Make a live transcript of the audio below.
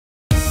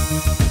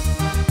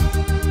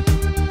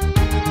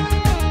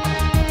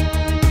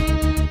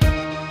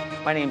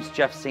My name's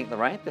Jeff St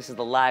Laurent. This is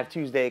the Live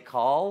Tuesday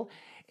call,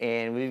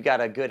 and we've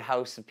got a good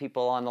house of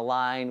people on the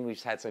line.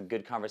 We've had some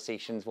good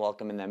conversations,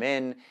 welcoming them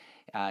in,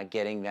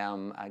 getting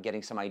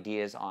some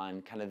ideas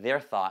on kind of their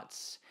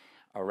thoughts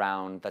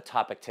around the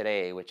topic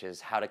today, which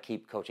is how to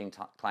keep coaching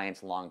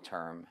clients long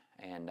term.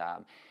 And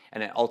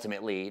then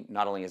ultimately,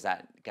 not only is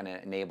that going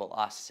to enable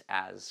us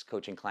as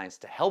coaching clients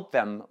to help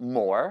them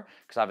more,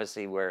 because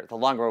obviously the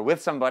longer we're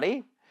with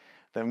somebody,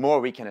 the more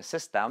we can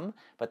assist them.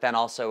 But then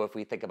also, if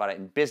we think about it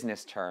in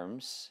business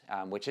terms,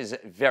 which is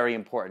very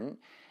important,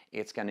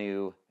 it's going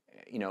to,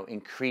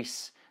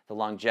 increase the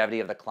longevity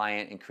of the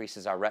client,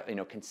 increases our,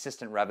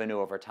 consistent revenue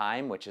over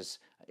time, which is,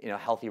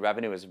 healthy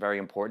revenue is very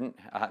important.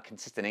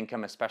 Consistent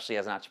income, especially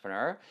as an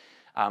entrepreneur.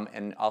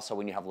 And also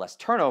when you have less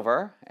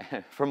turnover,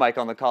 for Mike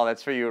on the call,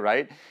 that's for you,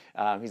 right?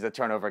 He's a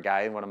turnover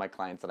guy, one of my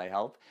clients that I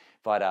help.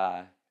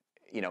 But,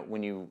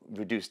 when you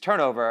reduce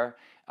turnover,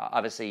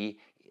 obviously,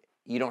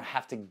 you don't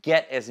have to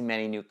get as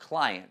many new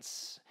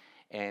clients,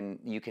 and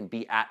you can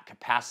be at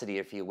capacity,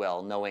 if you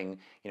will, knowing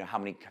how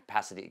many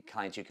capacity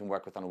clients you can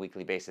work with on a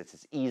weekly basis.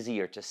 It's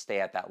easier to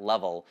stay at that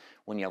level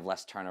when you have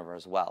less turnover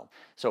as well.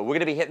 So we're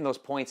going to be hitting those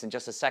points in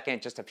just a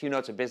second. Just a few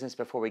notes of business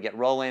before we get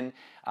rolling.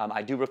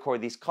 I do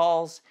record these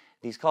calls.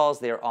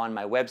 They're on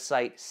my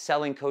website,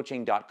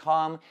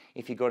 sellingcoaching.com.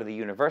 If you go to the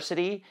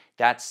university,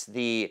 that's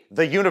the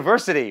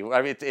university.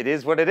 I mean, it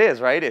is what it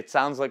is, right? It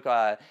sounds like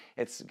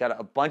it's got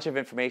a bunch of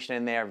information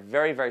in there,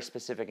 very, very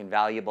specific and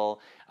valuable.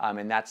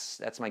 And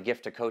that's my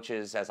gift to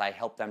coaches as I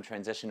help them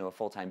transition to a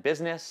full-time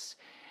business.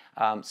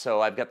 So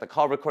I've got the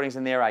call recordings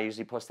in there. I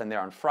usually post them there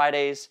on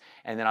Fridays.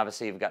 And then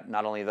obviously you've got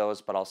not only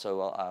those, but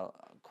also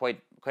quite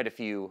a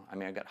few. I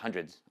mean, I've got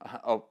hundreds.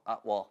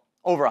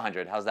 Over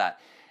 100. How's that?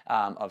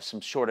 Of some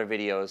shorter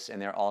videos,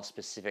 and they're all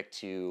specific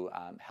to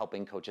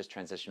helping coaches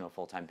transition to a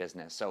full-time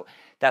business. So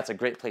that's a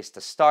great place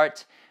to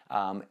start.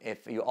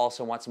 If you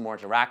also want some more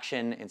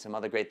interaction and some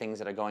other great things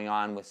that are going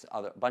on with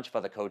a bunch of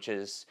other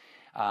coaches,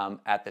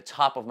 at the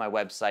top of my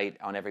website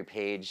on every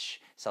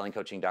page,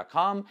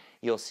 sellingcoaching.com,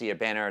 you'll see a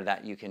banner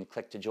that you can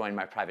click to join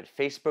my private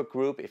Facebook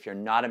group. If you're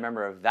not a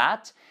member of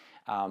that,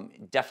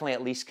 definitely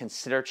at least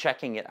consider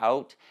checking it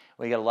out.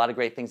 We got a lot of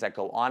great things that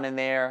go on in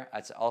there.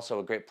 It's also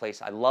a great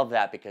place. I love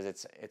that because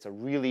it's a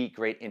really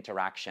great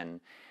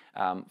interaction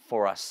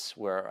for us,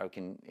 where I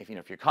can, if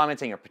you're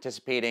commenting or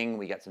participating,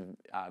 we got some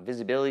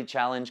visibility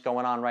challenge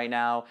going on right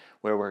now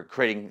where we're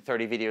creating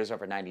 30 videos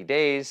over 90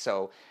 days.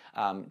 So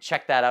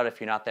check that out if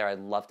you're not there. I'd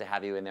love to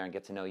have you in there and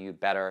get to know you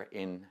better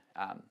in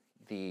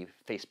the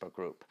Facebook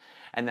group.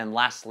 And then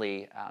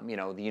lastly,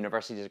 the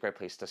university is a great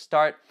place to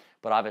start.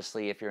 But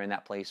obviously, if you're in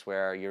that place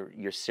where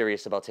you're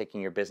serious about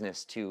taking your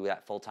business to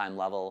that full-time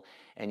level,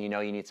 and you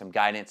need some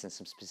guidance and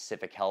some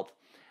specific help,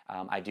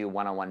 I do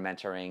one-on-one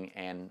mentoring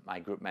and my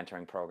group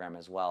mentoring program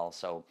as well.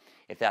 So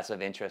if that's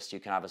of interest, you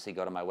can obviously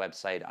go to my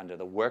website under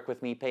the Work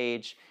With Me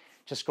page.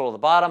 Just scroll to the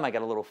bottom. I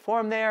got a little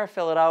form there.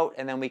 Fill it out,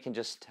 and then we can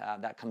just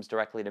that comes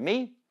directly to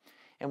me,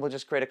 and we'll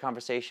just create a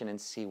conversation and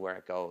see where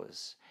it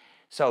goes.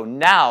 So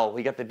now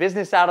we got the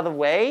business out of the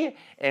way,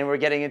 and we're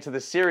getting into the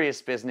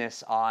serious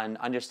business on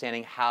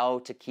understanding how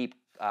to keep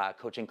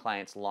coaching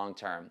clients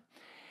long-term.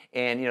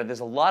 And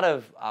there's a lot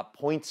of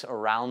points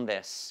around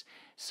this.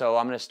 So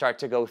I'm going to start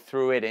to go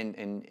through it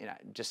and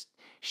just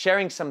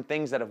sharing some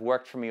things that have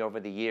worked for me over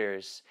the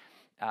years,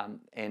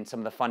 and some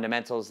of the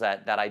fundamentals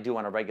that I do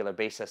on a regular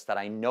basis that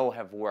I know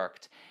have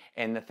worked.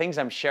 And the things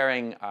I'm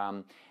sharing,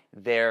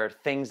 they're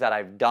things that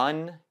I've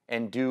done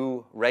and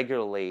do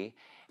regularly.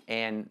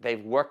 And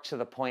they've worked to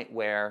the point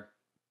where,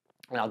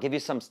 and I'll give you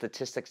some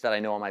statistics that I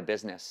know in my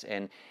business.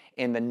 And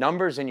in the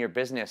numbers in your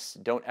business,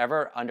 don't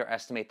ever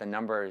underestimate the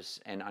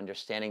numbers and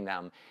understanding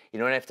them. You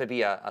don't have to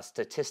be a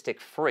statistic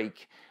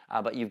freak,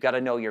 but you've got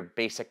to know your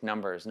basic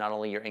numbers, not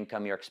only your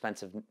income, your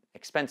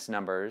expense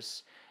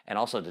numbers, and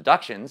also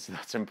deductions,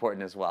 that's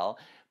important as well,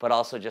 but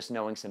also just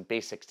knowing some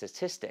basic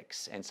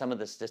statistics. And some of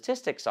the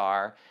statistics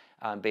are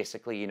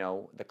basically,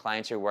 the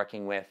clients you're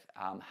working with,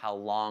 how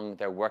long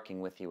they're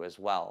working with you as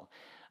well.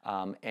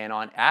 And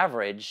on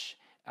average,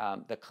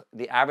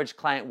 the average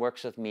client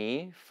works with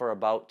me for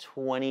about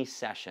 20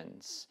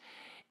 sessions.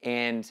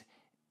 And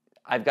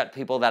I've got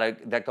people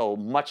that go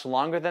much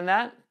longer than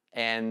that,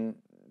 and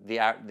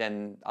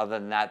then other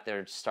than that,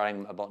 they're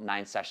starting about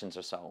 9 sessions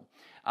or so.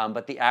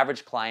 But the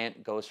average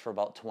client goes for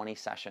about 20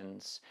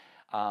 sessions.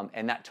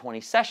 And that 20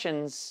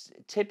 sessions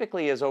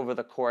typically is over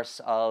the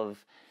course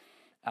of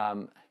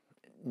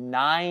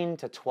 9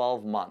 to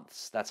 12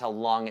 months. That's how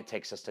long it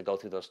takes us to go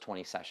through those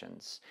 20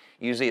 sessions.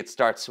 Usually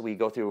we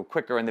go through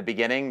quicker in the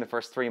beginning, the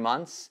first 3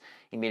 months,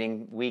 you're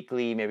meeting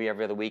weekly, maybe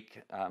every other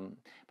week,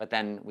 but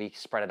then we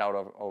spread it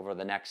out over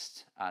the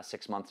next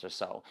 6 months or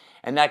so.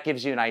 And that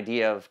gives you an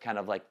idea of kind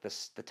of like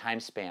the time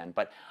span.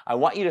 But I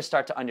want you to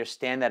start to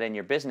understand that in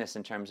your business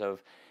in terms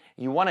of,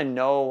 you want to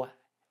know,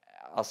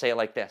 I'll say it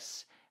like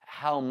this,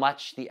 how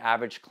much the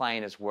average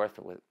client is worth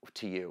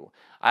to you.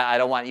 I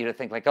don't want you to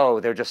think like, oh,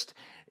 they're just,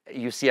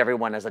 you see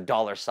everyone as a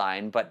dollar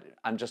sign, but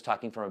I'm just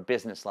talking from a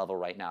business level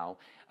right now.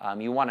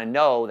 You want to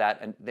know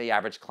that the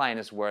average client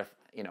is worth,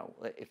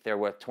 if they're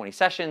worth 20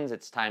 sessions,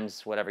 it's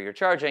times whatever you're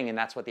charging, and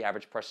that's what the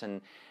average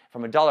person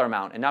from a dollar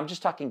amount. And I'm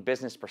just talking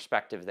business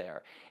perspective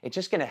there. It's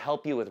just going to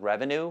help you with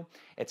revenue.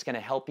 It's going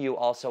to help you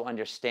also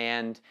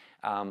understand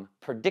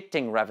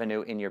predicting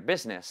revenue in your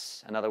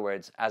business. In other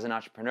words, as an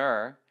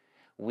entrepreneur,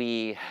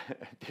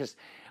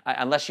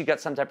 unless you got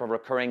some type of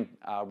recurring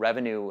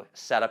revenue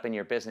set up in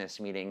your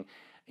business, meaning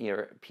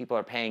people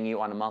are paying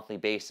you on a monthly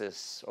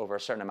basis over a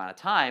certain amount of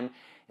time,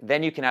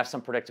 then you can have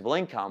some predictable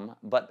income.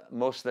 But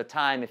most of the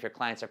time, if your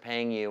clients are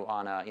paying you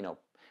on a,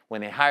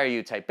 when they hire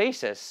you type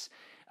basis,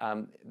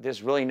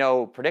 there's really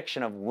no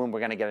prediction of when we're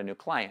going to get a new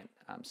client.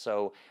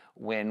 So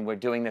when we're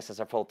doing this as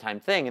a full-time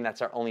thing, and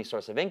that's our only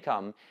source of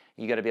income,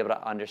 you got to be able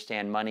to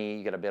understand money.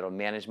 You got to be able to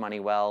manage money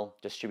well,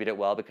 distribute it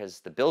well, because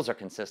the bills are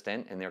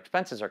consistent and their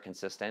expenses are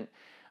consistent.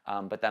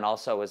 But then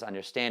also is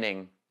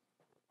understanding,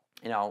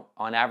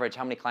 on average,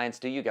 how many clients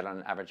do you get on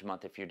an average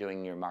month if you're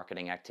doing your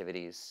marketing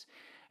activities,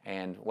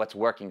 and what's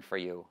working for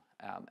you.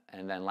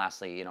 And then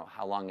lastly,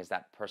 how long is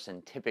that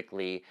person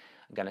typically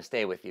going to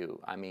stay with you?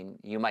 I mean,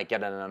 you might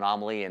get an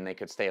anomaly and they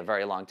could stay a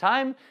very long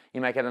time. You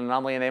might get an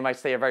anomaly and they might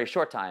stay a very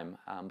short time.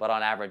 But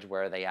on average,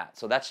 where are they at?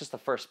 So that's just the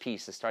first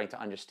piece, is starting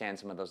to understand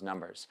some of those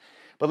numbers.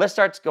 But let's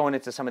start going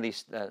into some of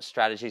these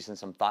strategies and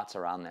some thoughts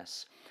around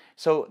this.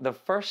 So the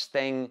first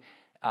thing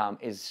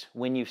is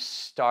when you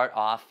start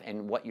off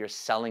and what you're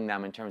selling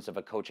them in terms of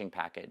a coaching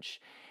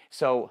package.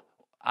 So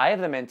I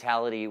have the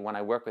mentality when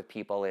I work with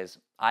people is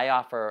I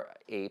offer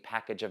a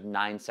package of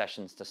 9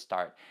 sessions to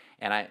start.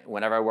 And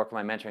whenever I work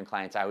with my mentoring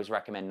clients, I always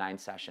recommend 9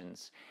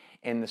 sessions.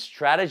 And the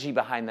strategy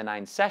behind the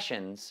 9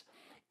 sessions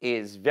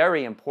is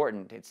very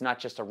important. It's not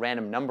just a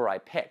random number I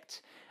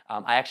picked.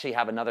 I actually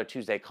have another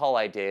Tuesday call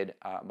I did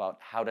about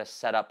how to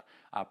set up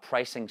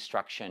pricing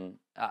structure,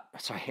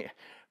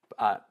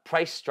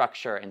 price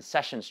structure and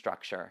session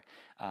structure.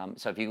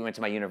 So if you went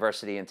to my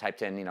university and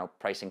typed in,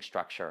 pricing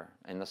structure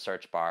in the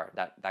search bar,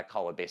 that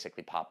call would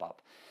basically pop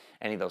up.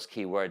 Any of those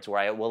keywords, where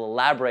I will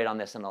elaborate on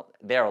this in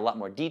a lot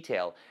more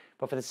detail.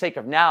 But for the sake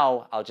of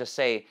now, I'll just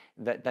say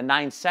that the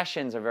 9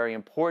 sessions are very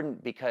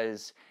important,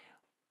 because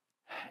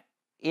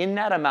in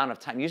that amount of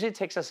time, usually it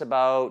takes us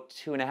about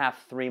 2.5,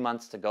 3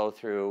 months to go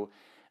through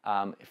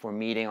if we're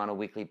meeting on a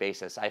weekly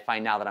basis. I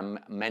find now that I'm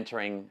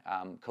mentoring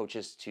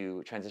coaches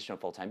to transition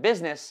to full-time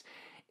business,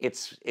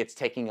 it's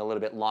taking a little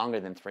bit longer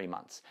than 3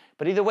 months.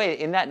 But either way,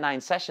 in that 9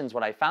 sessions,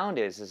 what I found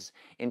is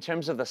in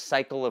terms of the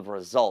cycle of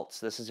results,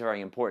 this is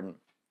very important,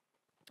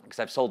 because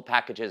I've sold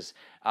packages,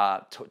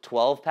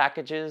 12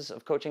 packages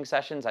of coaching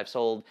sessions. I've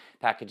sold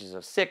packages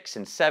of 6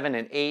 and 7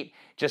 and 8,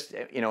 just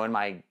in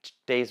my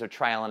days of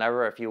trial and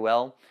error, if you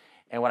will.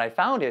 And what I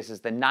found is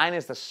the 9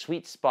 is the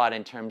sweet spot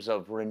in terms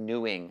of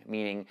renewing,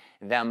 meaning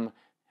them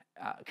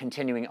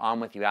continuing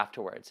on with you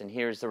afterwards. And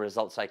here's the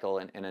result cycle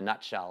in a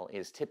nutshell,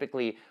 is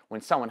typically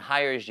when someone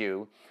hires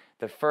you,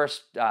 the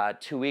first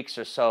 2 weeks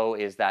or so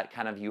is that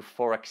kind of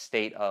euphoric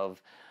state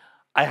of,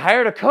 I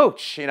hired a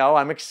coach,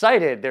 I'm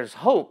excited, there's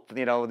hope,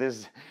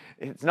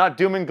 it's not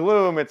doom and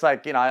gloom. It's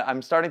like,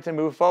 I'm starting to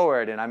move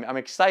forward and I'm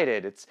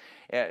excited.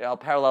 I'll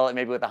parallel it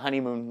maybe with the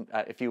honeymoon,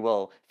 if you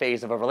will,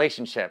 phase of a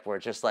relationship, where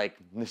it's just like,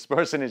 this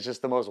person is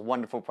just the most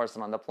wonderful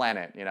person on the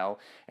planet,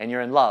 and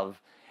you're in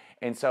love.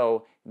 And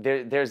so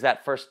there's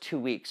that first 2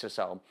 weeks or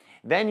so.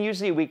 Then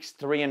usually weeks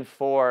 3 and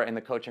 4 in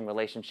the coaching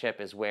relationship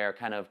is where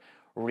kind of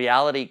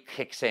reality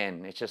kicks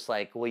in. It's just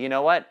like, well, you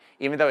know what?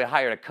 Even though you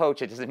hired a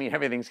coach, it doesn't mean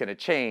everything's going to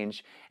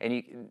change.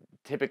 And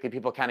typically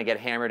people kind of get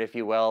hammered, if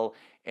you will,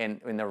 in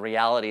the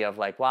reality of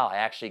like, wow, I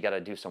actually got to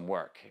do some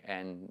work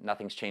and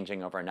nothing's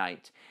changing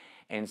overnight.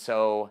 And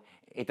so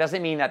it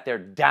doesn't mean that they're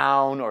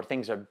down or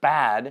things are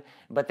bad,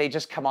 but they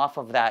just come off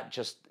of that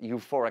just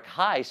euphoric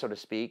high, so to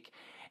speak,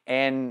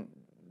 and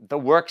the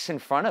work's in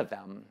front of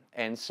them.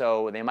 And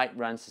so they might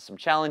run into some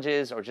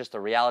challenges, or just the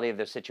reality of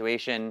their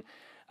situation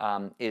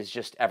is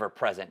just ever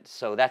present.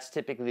 So that's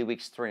typically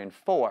weeks 3 and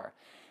 4.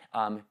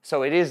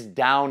 So it is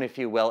down, if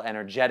you will,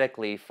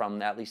 energetically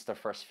from at least the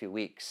first few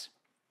weeks.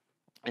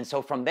 And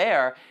so from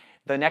there,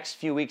 the next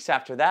few weeks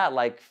after that,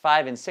 like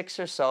 5 and 6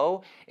 or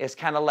so, is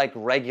kind of like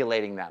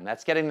regulating them.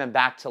 That's getting them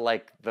back to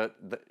like the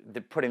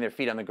putting their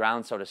feet on the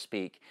ground, so to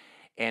speak.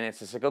 And it's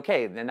just like,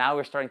 okay, then now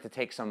we're starting to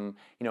take some,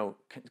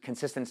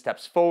 consistent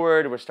steps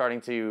forward. We're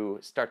starting to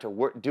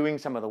work, doing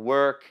some of the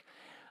work.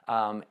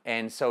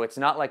 And so it's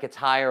not like it's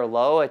high or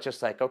low. It's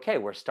just like, okay,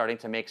 we're starting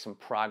to make some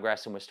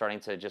progress and we're starting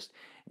to just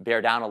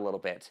bear down a little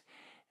bit.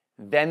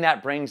 Then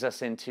that brings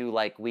us into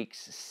like weeks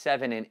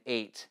 7 and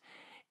 8.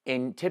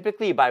 And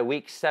typically by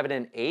week 7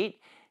 and 8,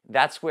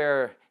 that's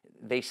where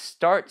they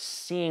start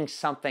seeing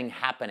something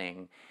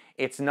happening.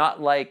 It's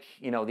not like,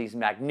 these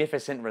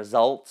magnificent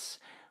results,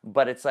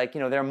 but it's like,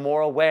 they're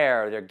more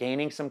aware, they're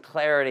gaining some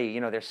clarity,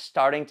 they're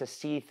starting to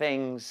see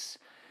things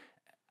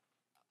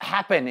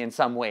happen in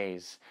some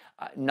ways.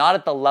 Not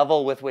at the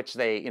level with which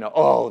they,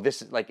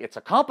 this is like, it's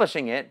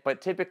accomplishing it,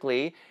 but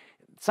typically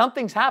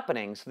something's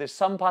happening. So there's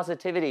some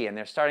positivity and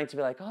they're starting to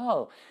be like,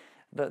 oh,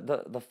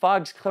 the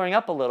fog's clearing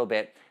up a little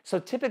bit. So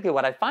typically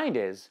what I find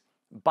is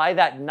by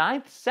that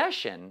 9th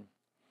session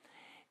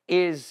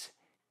is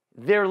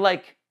they're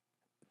like,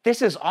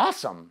 this is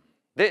awesome.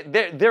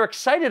 They're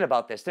excited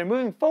about this. They're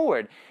moving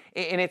forward.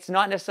 And it's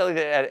not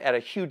necessarily at a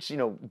huge,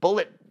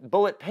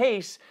 bullet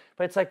pace,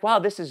 but it's like, wow,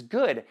 this is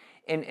good.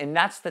 And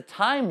that's the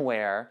time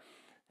where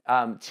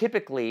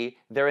typically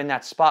they're in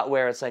that spot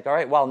where it's like, all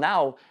right, well,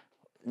 now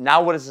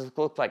what does this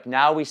look like?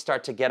 Now we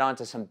start to get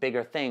onto some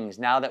bigger things.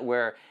 Now that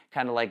we're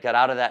kind of like got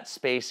out of that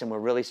space and we're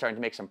really starting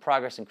to make some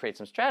progress and create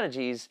some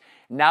strategies,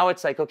 now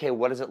it's like, okay,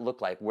 what does it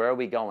look like? Where are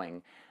we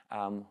going?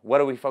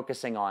 What are we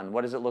focusing on?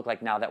 What does it look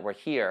like now that we're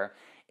here?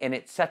 And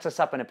it sets us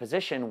up in a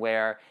position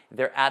where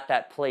they're at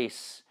that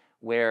place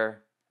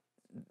where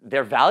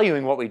they're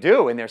valuing what we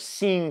do and they're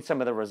seeing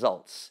some of the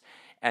results.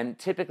 And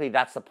typically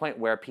that's the point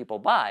where people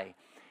buy.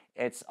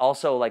 It's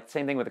also like the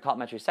same thing with a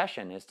complimentary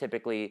session is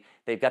typically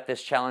they've got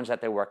this challenge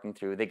that they're working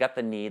through. They got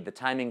the need, the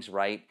timing's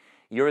right.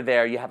 You're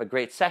there, you have a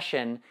great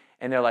session,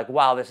 and they're like,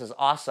 wow, this is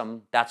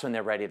awesome. That's when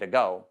they're ready to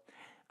go.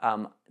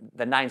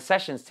 The 9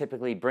 sessions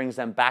typically brings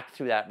them back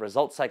through that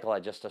result cycle I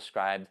just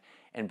described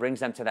and brings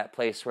them to that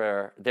place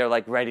where they're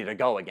like ready to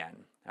go again,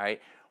 all right?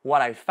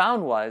 What I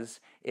found was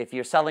if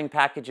you're selling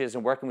packages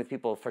and working with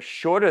people for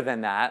shorter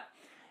than that,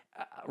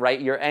 right,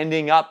 you're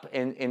ending up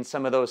in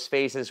some of those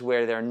phases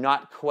where they're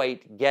not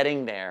quite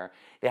getting there.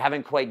 They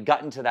haven't quite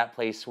gotten to that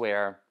place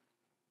where,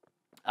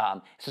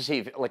 especially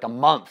if, like a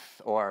month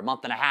or a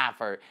month and a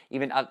half or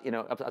even up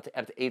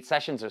to 8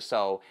 sessions or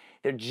so,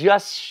 they're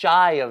just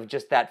shy of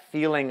just that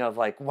feeling of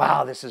like,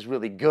 wow, this is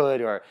really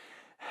good, or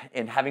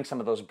in having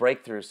some of those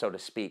breakthroughs, so to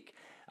speak.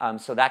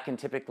 So that can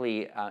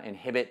typically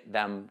inhibit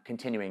them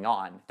continuing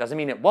on. Doesn't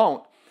mean it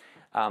won't.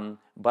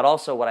 But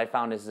also what I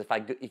found is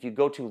if you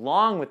go too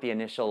long with the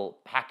initial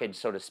package,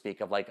 so to speak,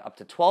 of like up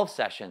to 12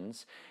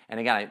 sessions, and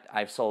again,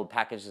 I've sold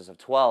packages of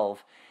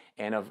 12,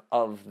 and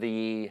of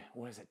the,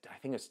 what is it, I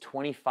think it's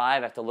 25,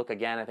 I have to look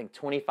again, I think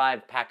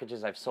 25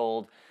 packages I've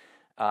sold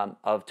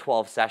of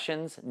 12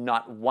 sessions,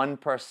 not one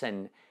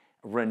person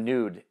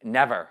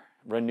never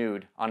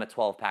renewed on a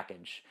 12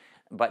 package,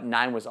 but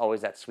 9 was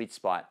always that sweet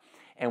spot.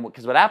 And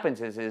because what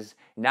happens is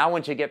now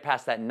once you get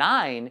past that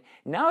 9,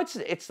 now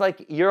it's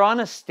like you're on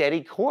a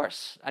steady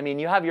course. I mean,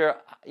 you have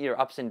your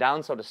ups and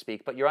downs, so to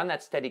speak, but you're on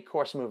that steady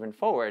course moving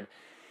forward.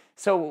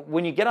 So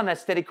when you get on that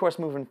steady course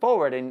moving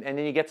forward and then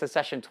you get to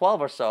session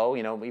 12 or so,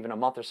 even a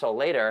month or so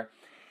later,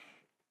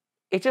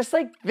 it's just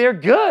like they're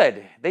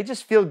good. They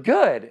just feel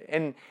good.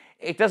 And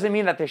it doesn't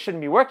mean that they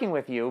shouldn't be working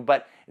with you,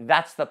 but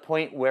that's the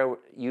point where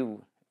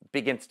you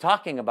begin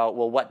talking about,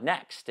 well, what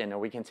next? And are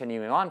we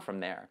continuing on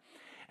from there?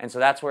 And so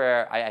that's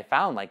where I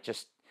found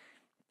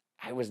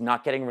I was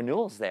not getting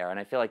renewals there. And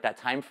I feel like that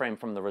time frame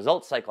from the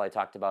results cycle I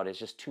talked about is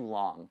just too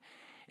long.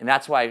 And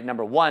that's why,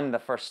 number one, the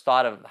first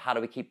thought of how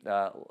do we keep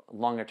the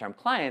longer term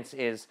clients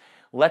is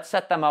let's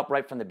set them up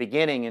right from the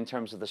beginning in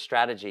terms of the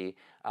strategy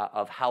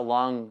of how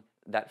long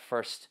that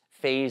first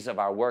phase of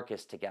our work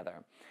is together.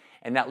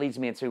 And that leads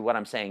me into what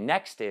I'm saying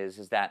next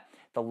is that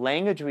the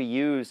language we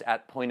use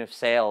at point of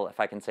sale, if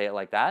I can say it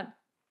like that,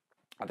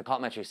 the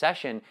complimentary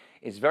session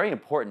is very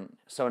important.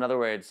 So in other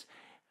words,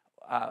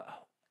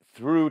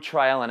 through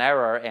trial and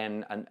error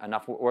and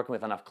working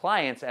with enough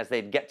clients, as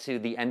they get to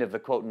the end of the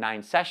quote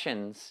 9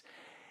 sessions,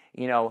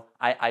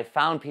 I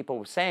found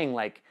people saying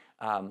like,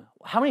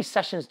 how many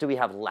sessions do we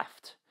have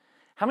left?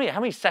 How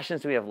many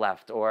sessions do we have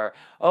left? Or,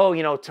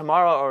 oh,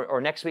 tomorrow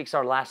or next week's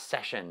our last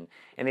session.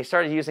 And they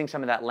started using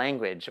some of that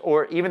language.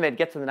 Or even they'd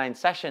get to the 9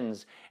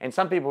 sessions and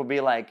some people would be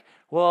like,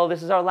 well,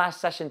 this is our last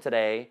session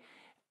today.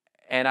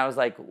 And I was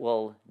like,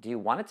 well, do you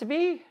want it to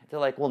be? They're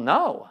like, well,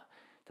 no.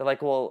 They're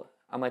like, well,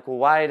 I'm like, well,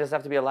 why does it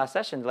have to be a last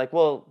session? They're like,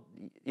 well,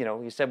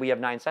 you said we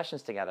have 9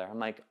 sessions together. I'm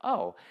like,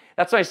 oh.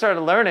 That's when I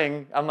started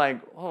learning. I'm like,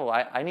 oh,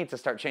 I need to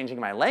start changing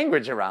my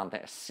language around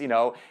this,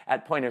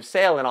 at point of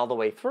sale and all the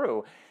way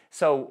through.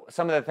 So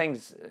some of the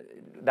things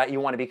that you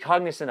want to be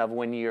cognizant of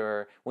when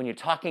you're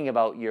talking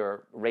about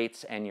your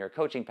rates and your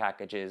coaching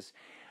packages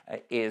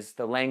is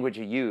the language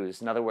you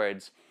use. In other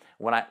words,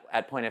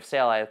 at point of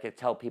sale, I could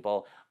tell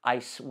people,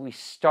 we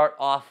start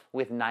off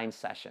with 9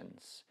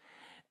 sessions,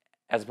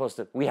 as opposed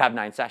to we have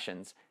 9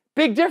 sessions.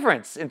 Big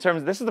difference in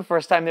terms of this is the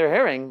first time they're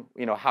hearing,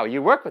 how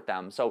you work with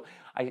them. So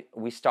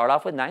we start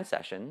off with 9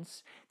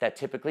 sessions. That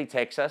typically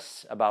takes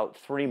us about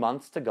 3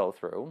 months to go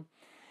through.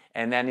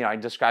 And then, I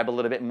describe a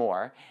little bit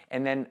more.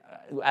 And then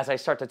as I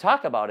start to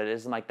talk about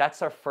it, I'm like,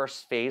 that's our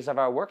first phase of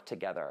our work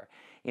together.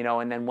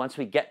 And then once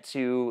we get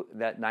to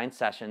that 9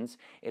 sessions,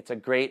 it's a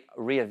great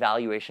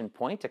reevaluation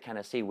point to kind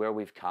of see where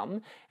we've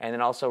come, and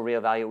then also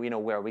reevaluate,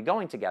 where are we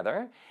going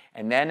together.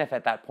 And then if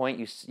at that point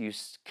you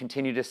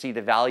continue to see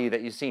the value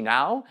that you see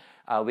now,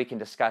 we can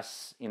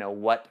discuss,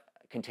 what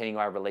continuing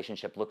our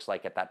relationship looks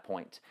like at that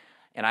point.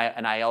 And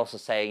I also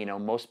say,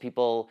 most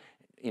people,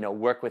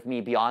 work with me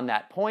beyond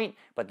that point,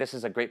 but this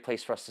is a great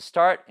place for us to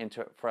start and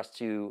for us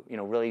to,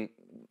 really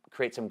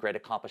create some great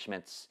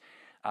accomplishments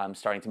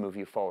starting to move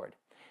you forward.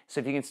 So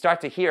if you can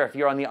start to hear, if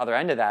you're on the other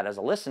end of that as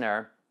a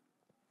listener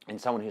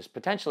and someone who's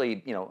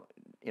potentially,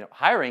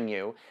 hiring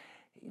you,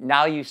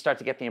 now you start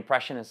to get the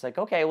impression it's like,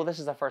 okay, well, this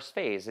is the first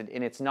phase, and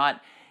it's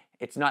not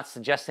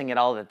suggesting at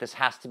all that this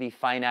has to be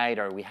finite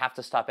or we have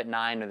to stop at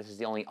 9 or this is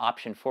the only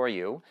option for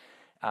you.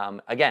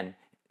 Again,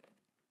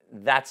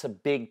 that's a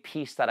big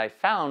piece that I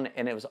found,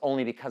 and it was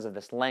only because of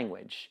this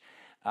language.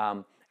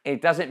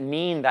 It doesn't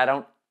mean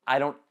that I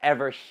don't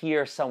ever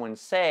hear someone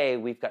say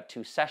we've got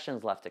 2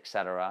 sessions left,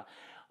 etc.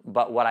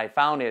 But what I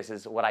found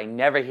is what I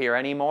never hear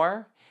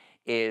anymore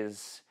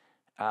is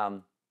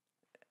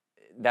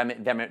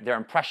their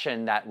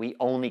impression that we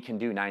only can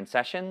do 9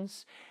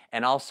 sessions,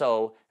 and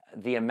also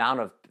the amount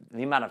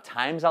of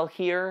times I'll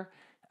hear,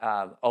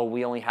 oh,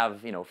 we only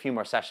have a few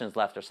more sessions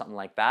left or something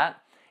like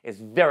that, is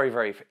very,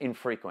 very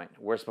infrequent.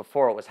 Whereas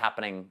before it was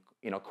happening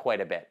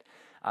quite a bit.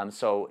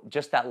 So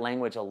just that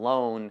language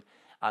alone,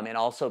 and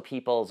also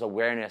people's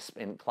awareness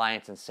in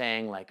clients and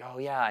saying like, oh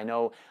yeah, I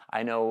know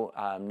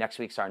next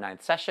week's our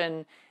 9th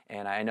session,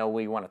 and I know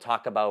we want to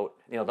talk about,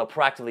 they'll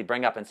proactively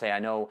bring up and say, I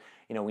know,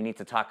 we need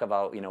to talk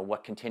about,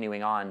 what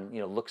continuing on,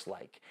 looks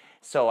like.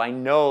 So I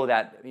know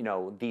that,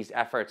 these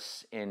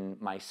efforts in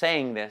my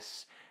saying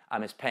this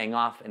is paying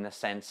off in the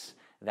sense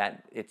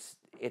that it's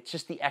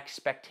just the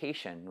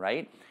expectation,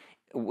 right?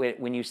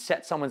 When you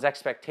set someone's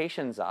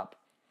expectations up,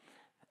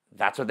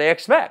 that's what they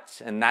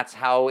expect, and that's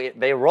how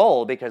they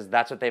roll, because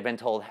that's what they've been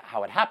told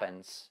how it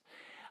happens.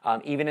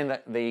 Even in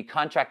the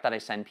contract that I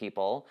send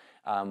people,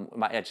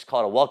 I just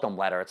call it a welcome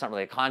letter. It's not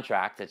really a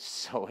contract.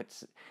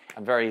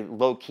 I'm very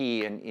low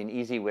key and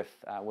easy with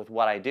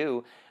what I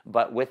do.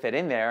 But with it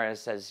in there, it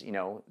says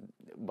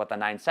what the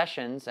 9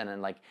 sessions, and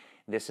then like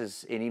this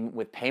is, and even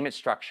with payment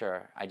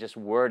structure, I just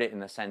word it in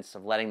the sense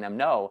of letting them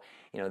know,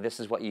 this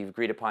is what you've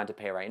agreed upon to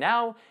pay right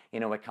now.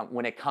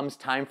 When it comes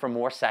time for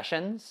more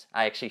sessions,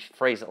 I actually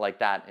phrase it like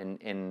that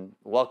in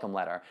welcome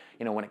letter.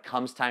 When it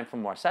comes time for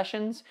more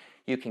sessions,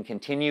 you can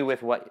continue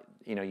with what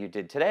you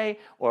did today,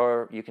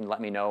 or you can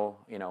let me know,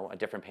 a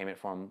different payment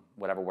form,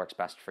 whatever works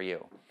best for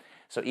you.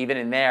 So even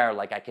in there,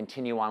 like I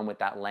continue on with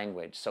that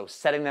language. So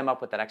setting them up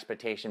with that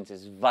expectations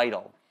is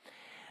vital.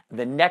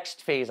 The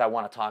next phase I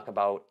want to talk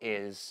about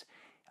is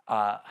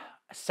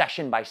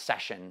session by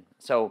session.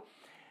 So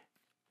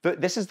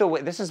this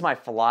is my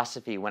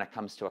philosophy when it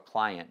comes to a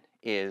client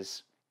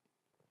is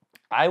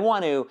I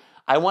want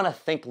to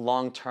think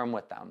long term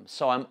with them.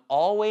 So I'm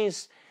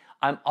always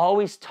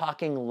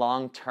talking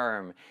long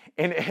term,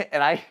 and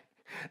I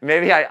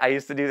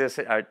used to do this.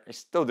 I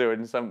still do it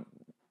in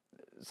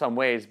some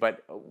ways,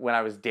 but when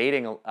I was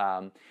dating,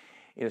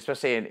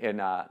 especially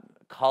in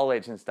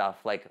college and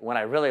stuff, like when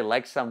I really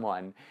liked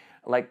someone,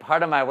 like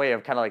part of my way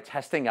of kind of like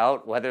testing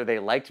out whether they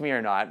liked me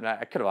or not, and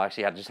I could have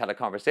actually just had a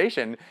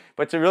conversation,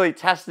 but to really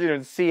test it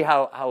and see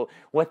how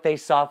what they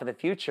saw for the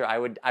future, I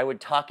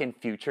would talk in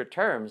future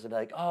terms. I'd be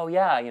like, oh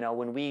yeah,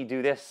 when we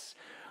do this,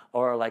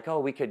 or like, oh,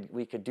 we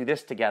could do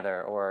this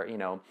together, or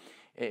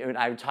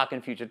I would talk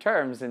in future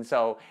terms, and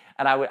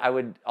I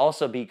would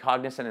also be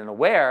cognizant and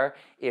aware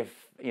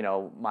if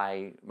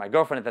my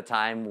girlfriend at the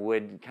time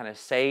would kind of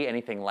say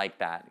anything like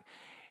that.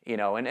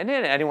 And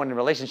anyone in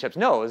relationships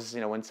knows,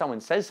 when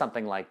someone says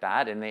something like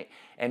that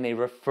and they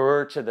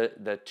refer to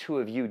the two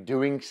of you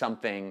doing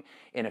something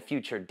in a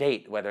future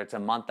date, whether it's a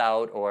month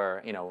out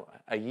or,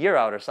 a year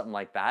out or something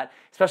like that,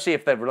 especially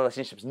if the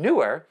relationship's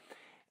newer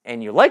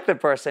and you like the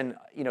person,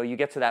 you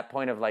get to that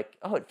point of like,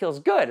 oh, it feels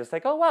good. It's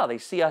like, oh, wow, they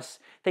see us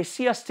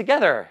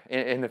together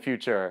in the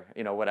future,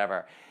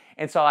 whatever.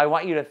 And so I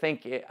want you to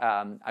think,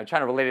 I'm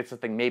trying to relate it to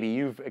something maybe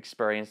you've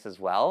experienced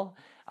as well,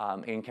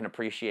 and can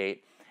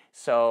appreciate.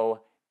 So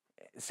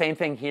same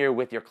thing here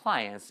with your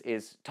clients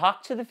is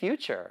talk to the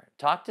future.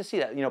 Talk to see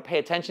that, pay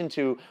attention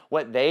to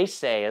what they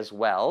say as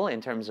well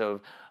in terms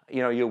of,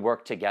 you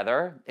work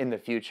together in the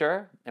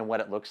future and what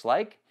it looks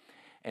like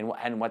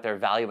and what they're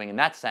valuing in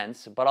that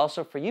sense. But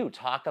also for you,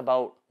 talk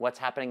about what's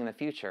happening in the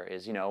future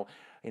is,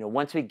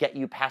 once we get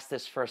you past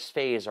this first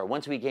phase, or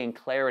once we gain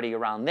clarity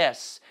around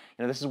this,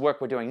 this is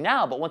work we're doing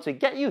now, but once we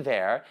get you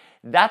there,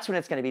 that's when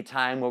it's going to be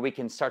time where we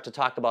can start to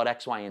talk about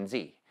X, Y, and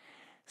Z.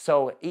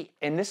 So,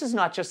 and this is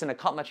not just in a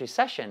complimentary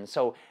session.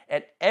 So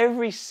at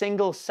every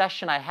single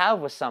session I have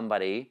with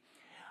somebody,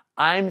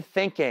 I'm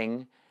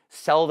thinking,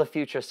 sell the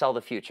future, sell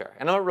the future.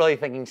 And I'm not really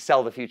thinking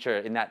sell the future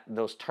in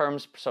those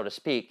terms, so to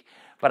speak,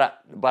 but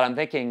I'm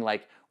thinking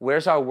like,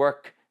 where's our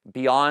work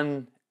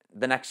beyond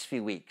the next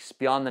few weeks,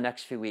 beyond the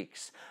next few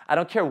weeks? I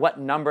don't care what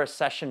number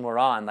session we're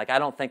on. Like, I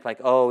don't think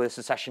like, oh, this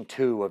is session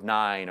 2 of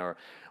 9 or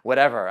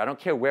whatever. I don't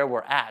care where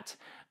we're at.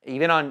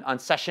 Even on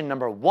session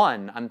number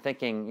 1, I'm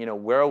thinking,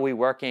 where are we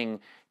working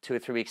 2 or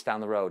 3 weeks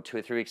down the road, 2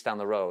 or 3 weeks down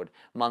the road,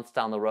 months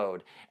down the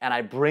road? And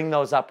I bring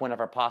those up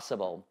whenever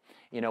possible.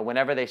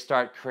 Whenever they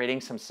start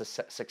creating some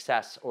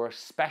success, or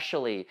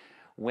especially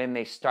when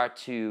they start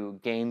to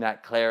gain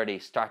that clarity,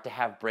 start to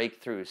have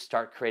breakthroughs,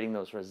 start creating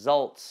those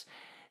results,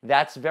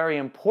 that's very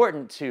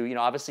important to,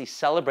 obviously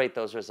celebrate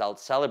those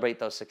results, celebrate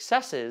those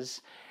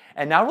successes.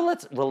 And now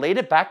let's relate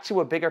it back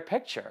to a bigger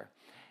picture.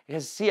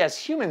 Because see, as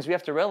humans, we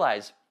have to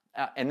realize,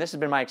 and this has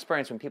been my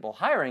experience when people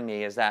hiring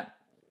me, is that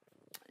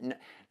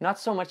not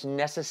so much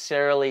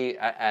necessarily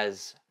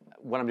as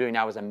what I'm doing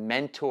now as a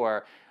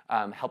mentor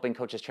helping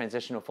coaches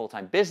transition to a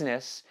full-time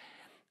business.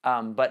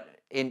 But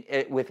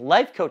with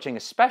life coaching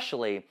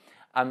especially,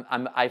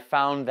 I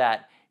found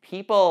that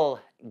people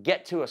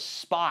get to a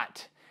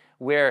spot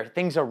where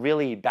things are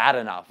really bad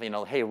enough.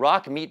 Hey,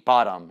 rock meet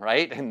bottom,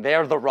 right? And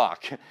they're the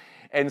rock.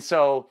 And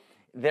so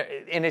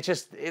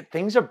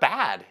things are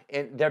bad.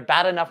 They're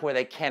bad enough where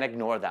they can't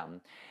ignore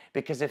them.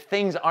 Because if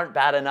things aren't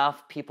bad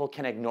enough, people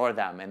can ignore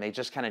them and they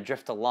just kind of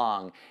drift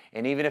along.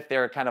 And even if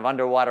they're kind of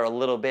underwater a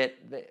little bit,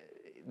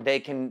 they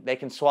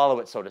can swallow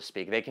it, so to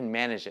speak. They can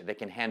manage it. They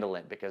can handle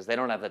it because they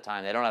don't have the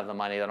time. They don't have the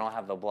money. They don't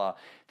have the blah.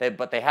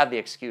 But they have the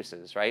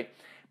excuses, right?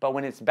 But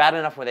when it's bad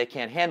enough where they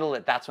can't handle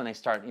it, that's when they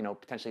start,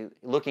 potentially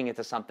looking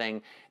into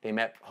something.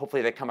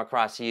 Hopefully they come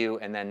across you,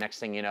 and then next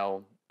thing you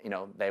know,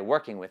 they're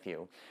working with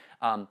you.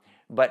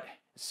 But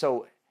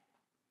so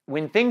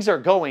when things are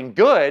going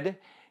good,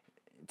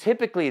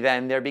 typically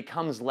then there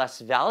becomes less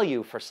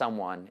value for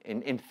someone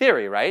in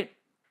theory, right?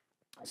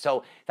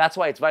 So that's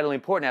why it's vitally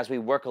important as we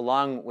work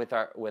along with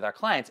our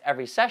clients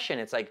every session.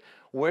 It's like,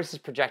 where's this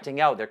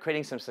projecting out? They're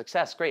creating some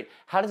success. Great.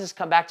 How does this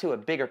come back to a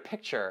bigger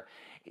picture?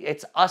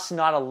 It's us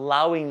not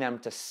allowing them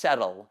to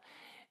settle.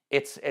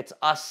 It's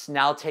us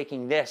now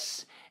taking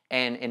this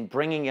and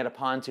bringing it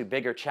upon to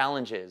bigger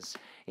challenges.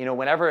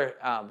 Whenever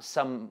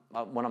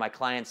one of my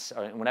clients,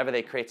 or whenever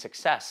they create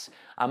success,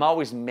 I'm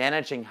always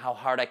managing how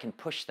hard I can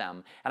push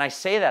them. And I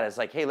say that as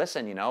like, hey,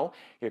 listen,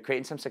 you're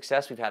creating some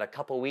success. We've had a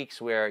couple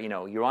weeks where,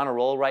 you're on a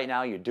roll right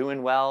now. You're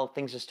doing well.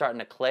 Things are starting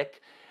to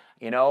click.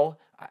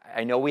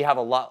 I know we have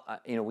a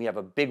lot, we have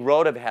a big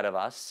road ahead of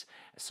us.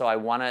 So I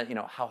want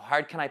to, how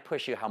hard can I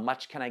push you? How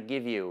much can I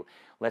give you?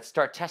 Let's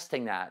start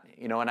testing that,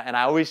 and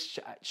I always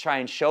try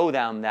and show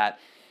them that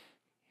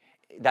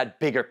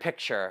bigger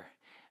picture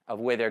of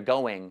where they're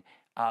going.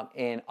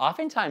 And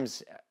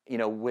oftentimes,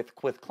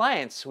 with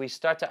clients, we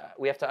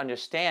have to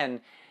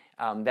understand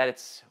that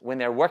it's when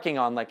they're working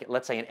on, like,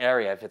 let's say an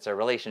area, if it's a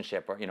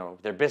relationship or,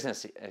 their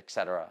business, et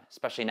cetera,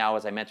 especially now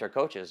as I mentor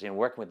coaches,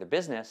 working with the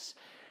business.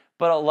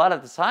 But a lot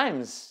of the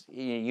times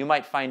you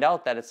might find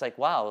out that it's like,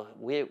 wow,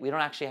 we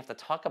don't actually have to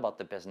talk about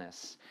the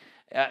business,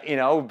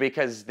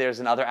 because there's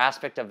another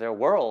aspect of their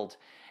world.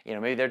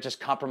 Maybe they're just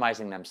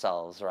compromising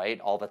themselves, right,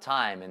 all the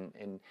time.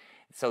 And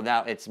so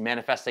now it's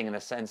manifesting in the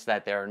sense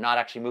that they're not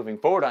actually moving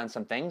forward on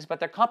some things, but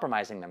they're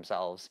compromising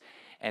themselves.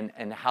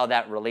 And how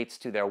that relates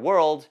to their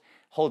world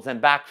holds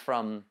them back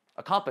from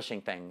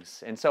accomplishing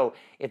things. And so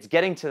it's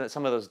getting to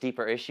some of those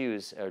deeper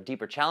issues or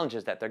deeper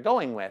challenges that they're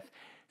going with.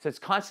 So it's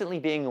constantly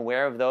being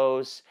aware of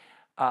those,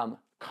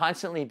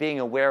 constantly being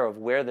aware of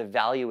where the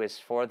value is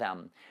for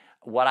them.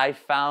 What I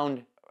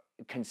found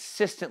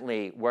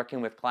consistently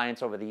working with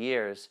clients over the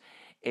years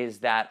is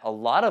that a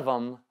lot of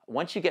them,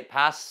 once you get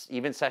past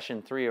even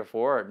session 3 or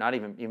 4, or not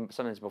even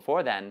sometimes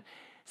before then,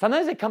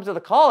 sometimes they come to the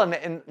call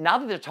and now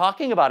that they're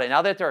talking about it,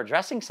 now that they're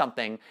addressing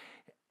something,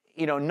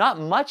 not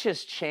much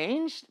has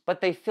changed, but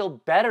they feel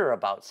better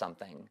about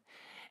something.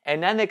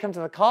 And then they come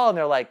to the call and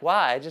they're like,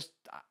 wow,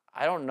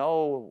 I don't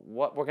know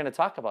what we're going to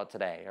talk about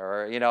today.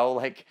 Or,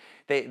 like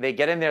they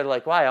get in there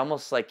like, wow, I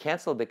almost like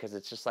canceled because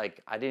it's just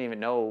like, I didn't even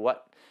know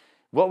what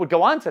would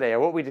go on today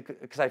or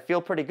because I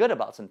feel pretty good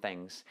about some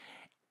things.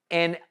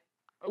 And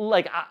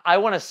like, I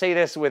want to say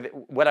this with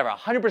whatever,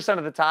 100%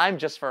 of the time,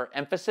 just for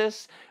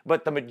emphasis,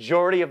 but the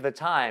majority of the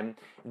time,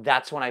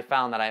 that's when I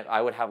found that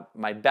I would have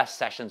my best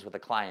sessions with the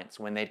clients,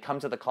 when they'd come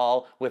to the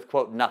call with,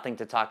 quote, nothing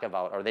to talk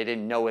about, or they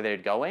didn't know where they're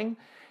going,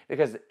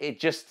 because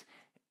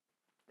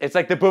it's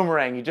like the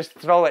boomerang. You just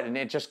throw it and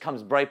it just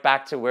comes right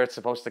back to where it's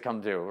supposed to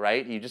come to,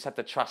 right? You just have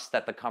to trust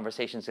that the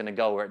conversation's going to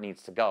go where it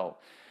needs to go.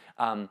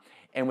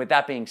 And with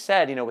that being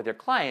said, with your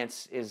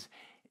clients,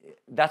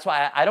 that's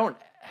why I don't...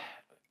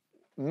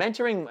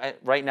 Mentoring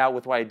right now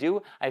with what I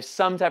do, I have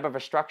some type of a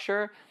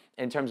structure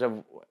in terms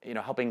of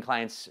helping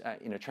clients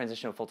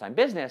transition to a full-time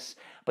business.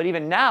 But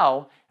even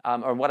now,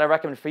 or what I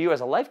recommend for you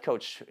as a life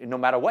coach, no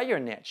matter what your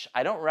niche,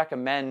 I don't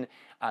recommend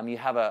you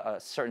have a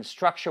certain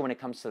structure when it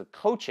comes to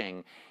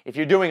coaching. If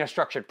you're doing a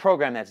structured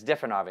program, that's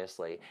different,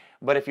 obviously.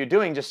 But if you're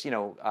doing just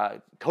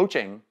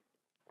coaching,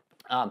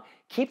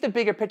 keep the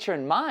bigger picture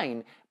in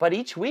mind. But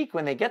each week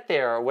when they get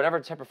there, or whatever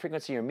type of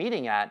frequency you're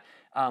meeting at,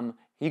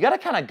 you got to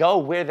kind of go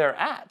where they're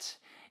at.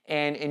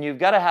 And you've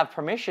got to have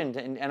permission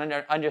to, and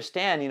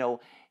understand,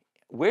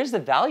 where's the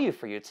value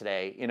for you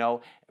today?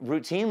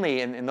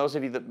 Routinely, and those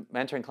of you that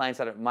mentoring clients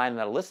that are mine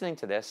that are listening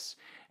to this,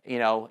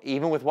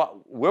 even with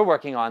what we're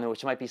working on,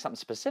 which might be something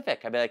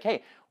specific, I'd be like,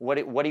 hey, what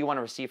do you want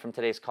to receive from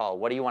today's call?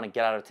 What do you want to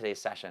get out of today's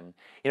session?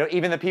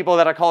 Even the people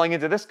that are calling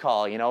into this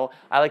call,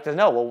 I like to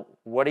know, well,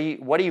 what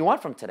do you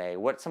want from today?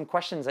 What some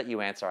questions that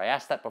you answer? I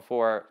ask that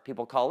before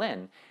people call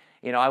in.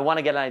 I want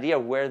to get an idea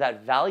of where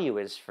that value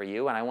is for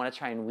you, and I want to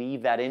try and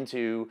weave that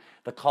into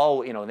the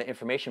call, the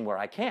information where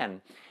I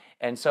can.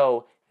 And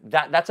so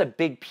that's a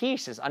big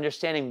piece, is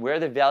understanding where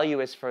the value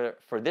is for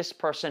this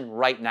person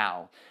right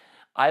now.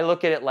 I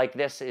look at it like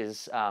this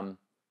is,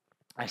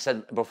 I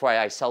said before,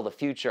 I sell the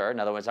future. In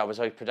other words, I was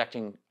always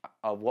projecting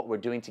of what we're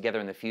doing together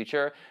in the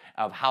future,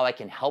 of how I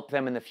can help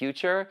them in the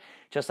future.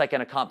 Just like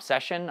in a comp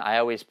session, I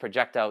always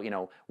project out,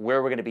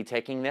 where we're going to be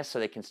taking this so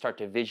they can start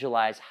to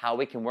visualize how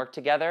we can work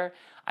together.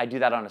 I do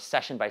that on a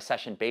session by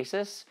session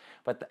basis,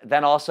 but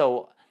then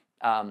also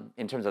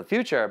in terms of the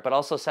future, but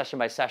also session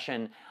by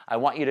session, I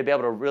want you to be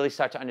able to really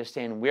start to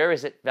understand where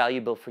is it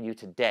valuable for you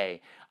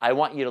today. I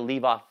want you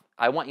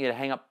to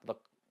hang up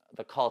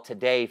the call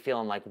today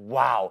feeling like,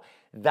 wow,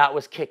 that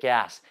was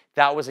kick-ass,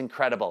 that was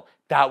incredible,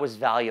 that was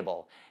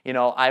valuable.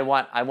 I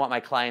want my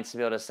clients to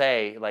be able to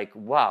say like,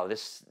 wow,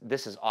 this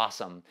is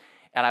awesome.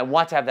 And I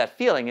want to have that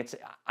feeling.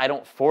 I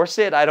don't force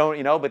it,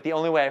 but the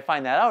only way I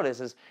find that out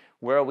is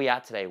where are we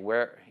at today?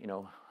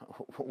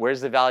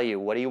 Where's the value?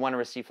 What do you want to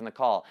receive from the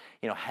call?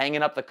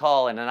 Hanging up the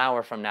call in an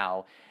hour from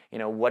now,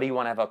 what do you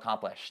want to have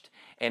accomplished?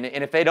 And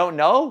if they don't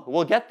know,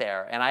 we'll get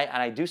there. And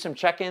I do some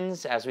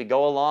check-ins as we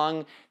go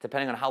along,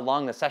 depending on how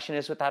long the session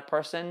is with that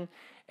person.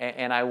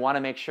 And I want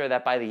to make sure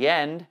that by the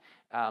end,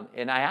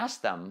 and I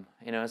ask them,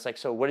 it's like,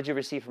 so what did you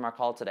receive from our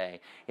call today?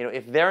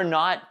 If they're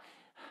not,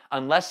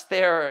 unless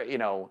they're,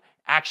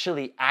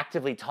 actually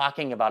actively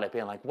talking about it,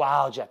 being like,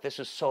 wow, Jeff, this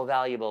was so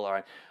valuable,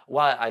 or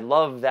wow, I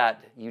love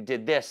that you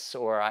did this,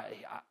 or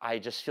I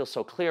just feel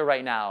so clear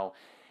right now.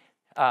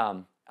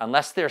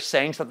 Unless they're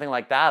saying something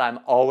like that, I'm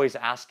always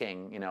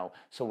asking,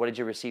 so what did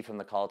you receive from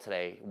the call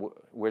today?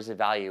 Where's the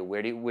value?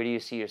 Where do you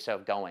see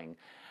yourself going?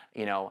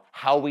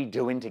 How are we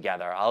doing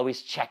together? I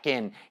always check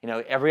in,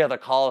 every other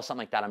call or something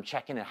like that, I'm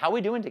checking in. How are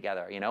we doing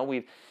together?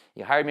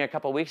 You hired me a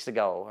couple of weeks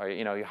ago, or,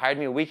 you hired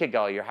me a week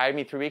ago, you hired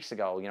me 3 weeks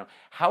ago,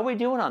 how are we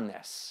doing on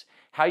this?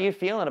 How are you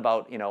feeling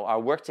about, our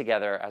work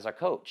together as a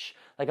coach?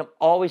 Like, I'm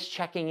always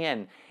checking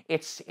in.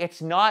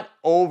 It's not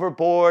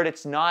overboard.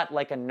 It's not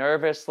like a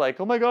nervous, like,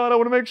 oh my God, I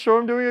want to make sure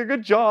I'm doing a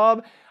good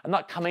job. I'm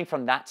not coming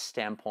from that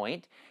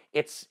standpoint.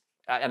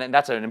 And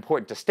that's an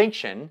important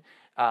distinction.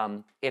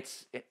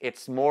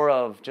 It's more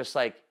of just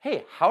like,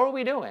 hey, how are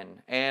we doing?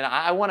 And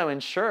I want to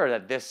ensure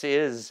that this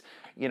is,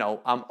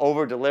 I'm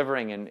over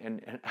delivering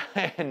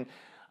and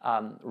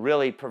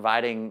really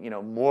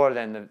providing, more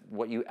than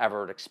what you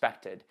ever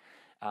expected.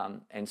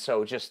 And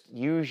so just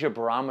use your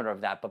barometer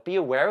of that, but be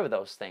aware of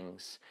those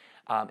things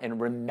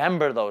and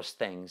remember those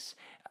things.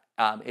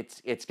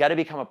 It's got to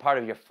become a part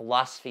of your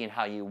philosophy and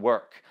how you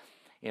work.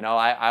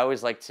 I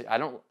always like to, I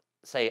don't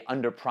say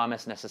under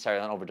promise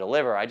necessarily and over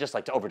deliver. I just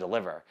like to over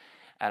deliver.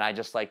 And I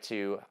just like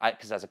to,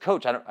 because as a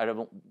coach, I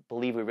don't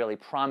believe we really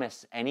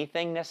promise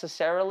anything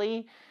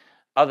necessarily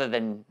other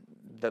than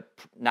the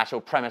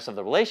natural premise of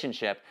the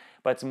relationship,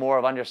 but it's more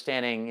of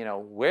understanding,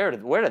 where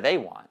do they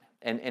want?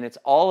 And it's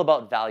all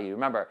about value.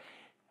 Remember,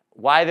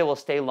 why they will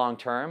stay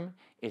long-term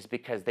is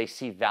because they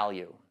see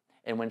value.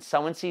 And when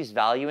someone sees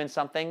value in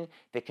something,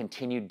 they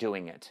continue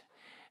doing it.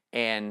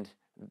 And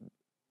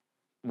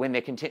when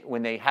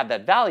they have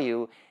that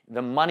value,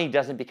 the money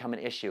doesn't become an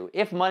issue.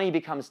 If money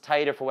becomes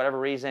tighter for whatever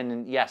reason,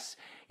 and yes,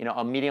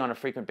 a meeting on a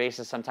frequent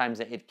basis, sometimes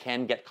it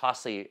can get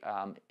costly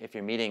if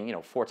you're meeting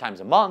 4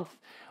 times a month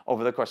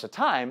over the course of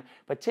time.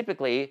 But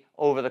typically,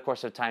 over the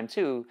course of time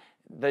too,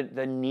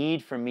 the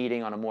need for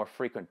meeting on a more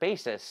frequent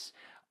basis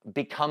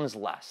becomes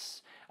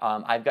less.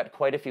 I've got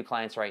quite a few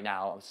clients right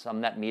now,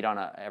 some that meet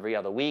on every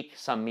other week,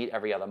 some meet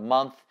every other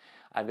month.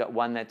 I've got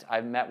one that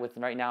I've met with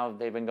right now.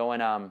 They've been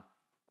going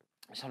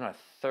she's on her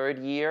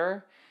 3rd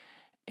year,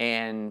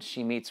 and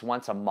she meets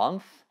once a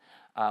month.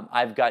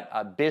 I've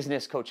got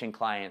business coaching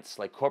clients,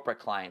 like corporate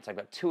clients. I've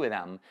got 2 of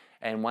them,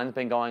 and one's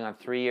been going on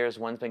 3 years,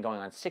 one's been going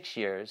on 6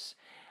 years,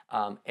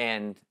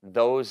 and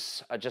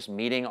those are just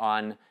meeting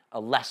on a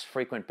less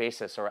frequent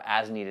basis or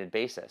as needed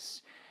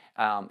basis.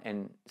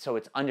 And so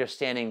it's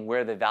understanding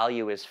where the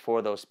value is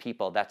for those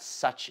people. That's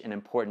such an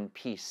important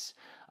piece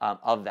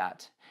of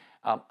that.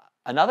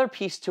 Another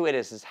piece to it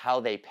is how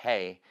they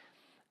pay.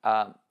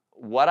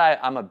 What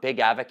I'm a big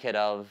advocate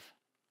of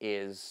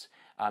is,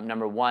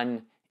 number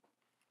one,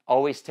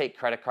 always take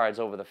credit cards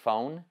over the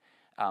phone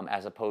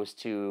as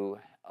opposed to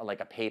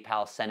like a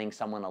PayPal, sending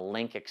someone a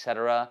link,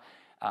 etc.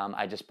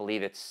 I just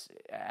believe it's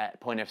at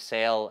point of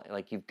sale,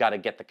 like you've got to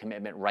get the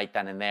commitment right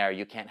then and there.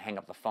 You can't hang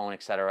up the phone,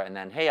 etc. and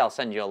then, hey, I'll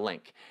send you a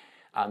link.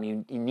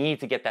 You need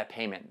to get that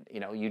payment.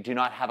 You do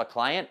not have a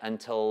client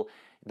until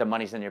the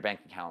money's in your bank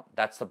account.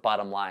 That's the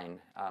bottom line.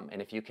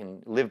 And if you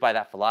can live by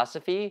that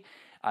philosophy,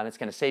 it's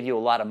going to save you a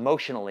lot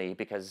emotionally,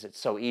 because it's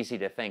so easy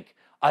to think,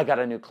 I got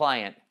a new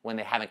client when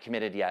they haven't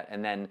committed yet,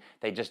 and then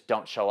they just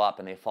don't show up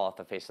and they fall off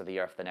the face of the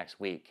earth the next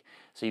week.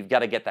 So you've got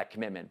to get that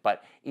commitment.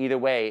 But either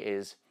way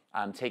is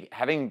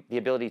having the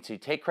ability to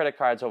take credit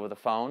cards over the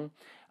phone,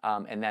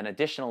 and then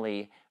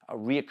additionally,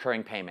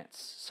 reoccurring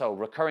payments. So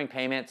recurring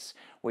payments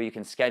where you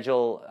can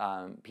schedule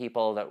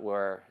people that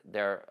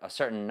a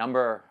certain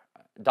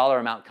dollar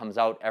amount comes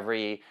out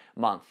every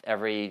month,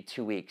 every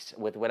 2 weeks,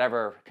 with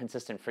whatever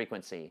consistent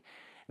frequency.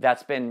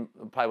 That's been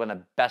probably one of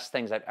the best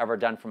things I've ever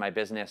done for my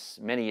business.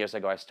 Many years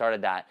ago, I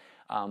started that.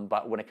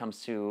 But when it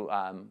comes to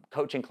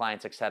coaching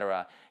clients, et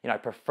cetera, I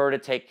prefer to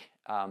take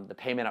the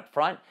payment up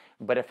front.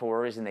 But if for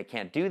whatever reason they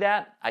can't do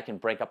that, I can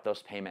break up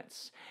those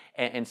payments.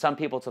 And some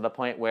people to the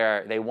point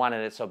where they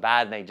wanted it so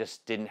bad and they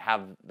just didn't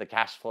have the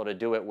cash flow to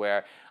do it.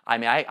 Where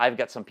I've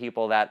got some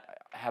people that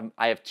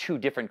I have 2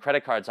 different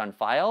credit cards on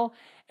file,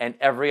 and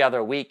every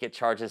other week it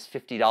charges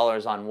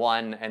 $50 on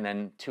one, and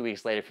then 2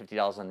 weeks later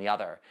 $50 on the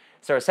other.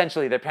 So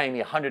essentially they're paying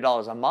me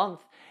 $100 a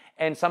month.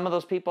 And some of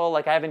those people,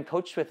 like I haven't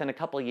coached with in a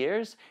couple of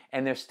years,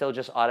 and they're still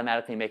just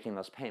automatically making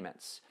those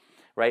payments,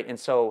 right? And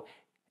so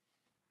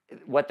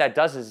what that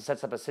does is it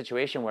sets up a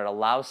situation where it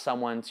allows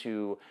someone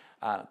to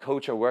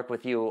coach or work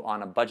with you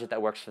on a budget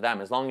that works for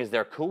them, as long as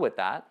they're cool with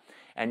that.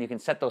 And you can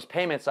set those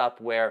payments up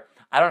where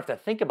I don't have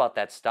to think about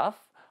that stuff.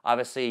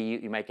 Obviously,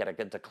 you might get a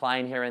good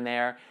decline here and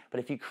there,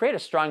 but if you create a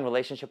strong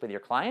relationship with your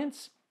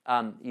clients,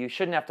 you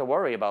shouldn't have to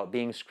worry about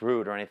being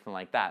screwed or anything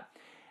like that.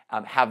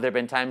 Have there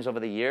been times over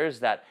the years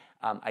that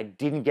I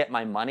didn't get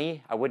my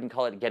money? I wouldn't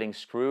call it getting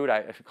screwed.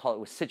 I would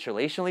call it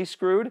situationally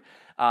screwed.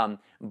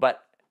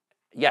 But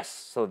yes,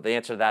 so the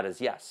answer to that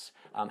is yes.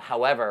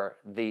 However,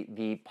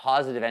 the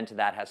positive end to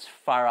that has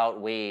far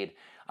outweighed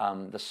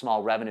the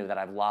small revenue that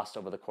I've lost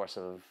over the course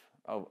of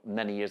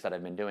many years that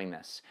I've been doing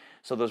this.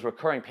 So those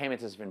recurring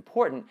payments is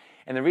important.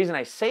 And the reason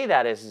I say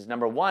that is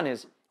number one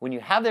is when you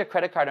have their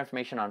credit card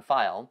information on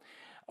file,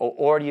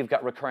 or you've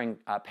got recurring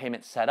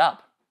payments set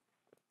up,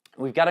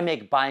 we've got to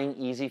make buying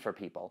easy for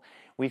people.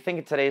 We think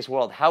in today's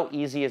world, how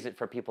easy is it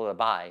for people to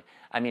buy?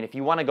 I mean, if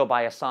you want to go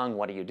buy a song,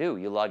 what do?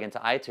 You log into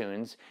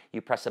iTunes,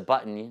 you press a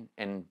button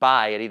and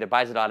buy. It either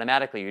buys it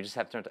automatically, you just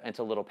have to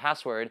enter a little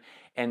password,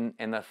 and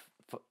the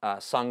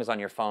song is on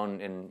your phone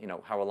in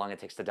however long it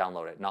takes to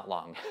download it. Not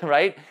long,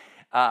 right?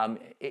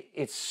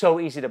 It's so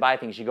easy to buy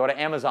things. You go to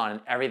Amazon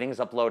and everything's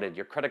uploaded.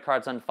 Your credit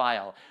card's on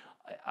file.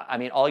 I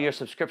mean, all your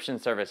subscription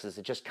services,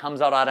 it just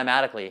comes out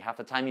automatically. Half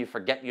the time you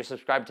forget you're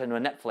subscribed to a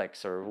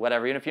Netflix or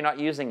whatever, even if you're not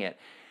using it.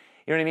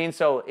 You know what I mean?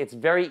 So it's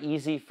very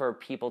easy for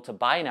people to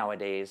buy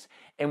nowadays.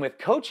 And with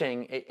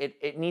coaching,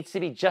 it needs to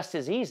be just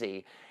as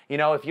easy.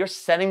 If you're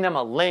sending them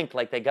a link,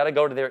 like they got to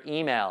go to their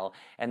email,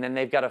 and then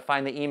they've got to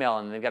find the email,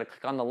 and they've got to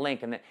click on the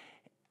link, and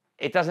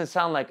it doesn't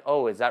sound like,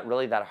 oh, is that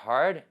really that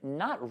hard?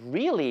 Not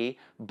really,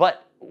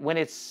 but when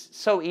it's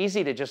so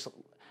easy to just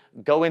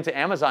go into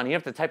Amazon, you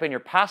have to type in your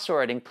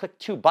password and click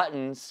 2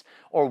 buttons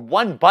or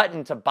 1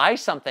 button to buy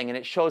something, and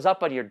it shows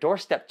up on your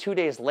doorstep 2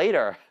 days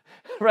later,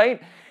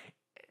 right?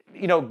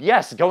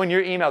 Yes, go in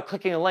your email,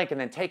 clicking a link, and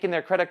then taking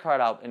their credit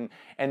card out and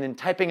then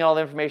typing all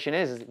the information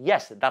is,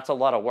 yes, that's a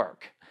lot of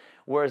work.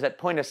 Whereas at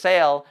point of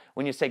sale,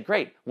 when you say,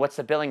 great, what's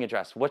the billing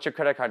address? What's your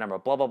credit card number?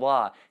 Blah, blah,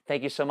 blah.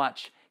 Thank you so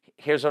much.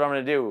 Here's what I'm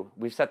going to do.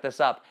 We've set this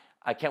up.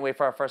 I can't wait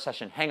for our first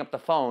session. Hang up the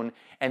phone,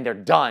 and they're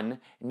done.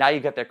 Now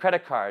you got their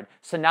credit card.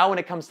 So now when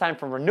it comes time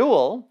for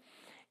renewal,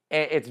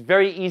 it's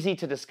very easy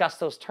to discuss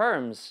those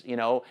terms,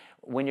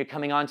 when you're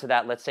coming on to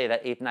that, let's say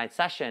that 8th, 9th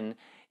session,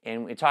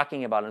 and we're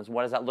talking about it,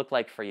 what does that look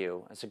like for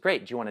you? I said,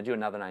 great, do you want to do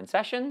another 9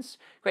 sessions?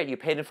 Great, you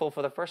paid in full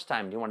for the first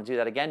time. Do you want to do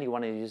that again? Do you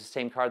want to use the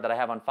same card that I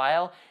have on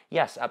file?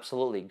 Yes,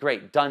 absolutely.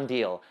 Great, done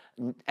deal.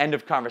 End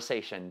of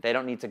conversation. They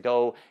don't need to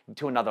go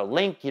to another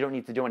link. You don't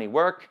need to do any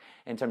work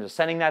in terms of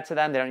sending that to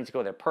them. They don't need to go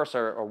to their purse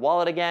or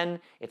wallet again.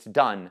 It's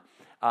done.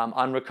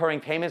 On recurring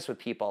payments with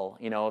people,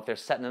 if they're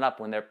setting it up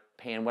when they're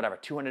paying whatever,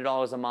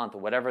 $200 a month or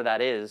whatever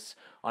that is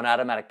on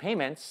automatic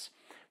payments,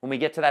 when we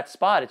get to that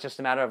spot, it's just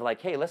a matter of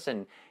like, hey,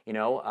 listen,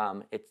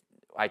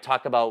 I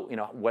talk about,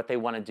 what they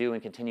want to do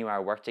and continue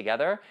our work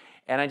together.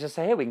 And I just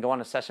say, hey, we can go on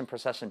a session per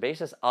session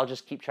basis. I'll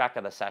just keep track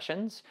of the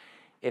sessions.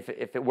 If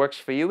it works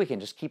for you, we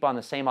can just keep on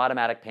the same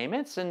automatic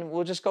payments and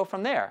we'll just go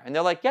from there. And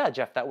they're like, yeah,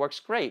 Jeff, that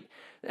works great.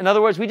 In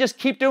other words, we just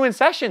keep doing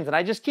sessions and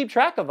I just keep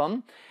track of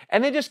them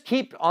and they just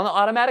keep on the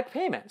automatic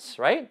payments,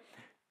 right?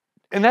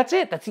 And that's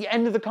it. That's the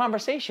end of the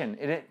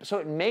conversation. So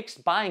it makes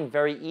buying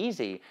very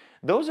easy.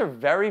 Those are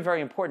very,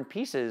 very important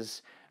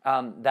pieces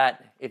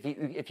that if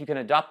you can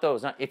adopt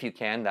those, not if you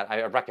can, that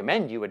I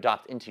recommend you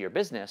adopt into your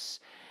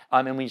business.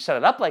 And when you set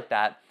it up like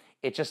that,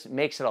 it just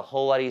makes it a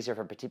whole lot easier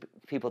for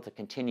people to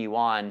continue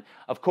on,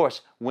 of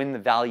course, when the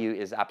value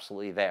is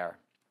absolutely there.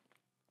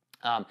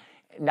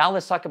 Now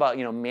let's talk about,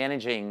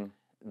 managing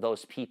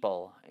those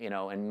people,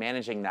 and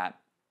managing that.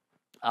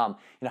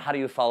 How do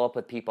you follow up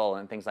with people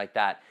and things like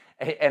that?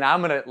 And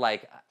I'm going to,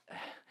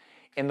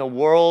 in the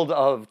world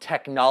of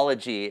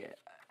technology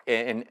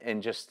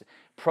and just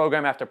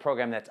program after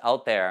program that's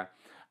out there,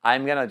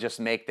 I'm going to just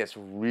make this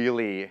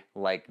really,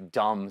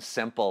 dumb,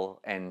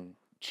 simple, and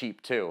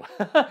cheap too.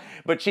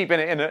 But cheap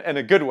in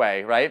a good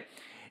way, right?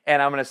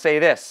 And I'm going to say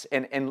this,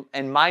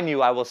 and mind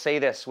you, I will say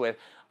this with,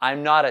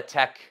 I'm not a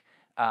tech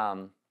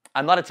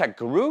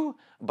guru,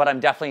 but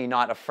I'm definitely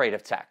not afraid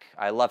of tech.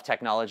 I love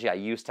technology. I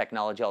use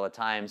technology all the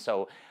time.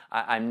 So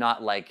I'm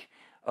not like,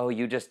 oh,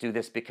 you just do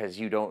this because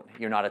you're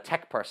not a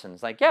tech person.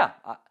 It's like, yeah,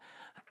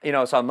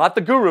 so I'm not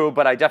the guru,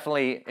 but I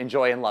definitely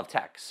enjoy and love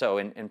tech. So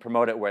and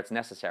promote it where it's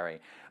necessary.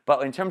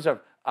 But in terms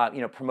of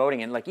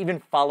promoting and like even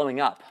following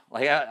up.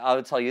 Like I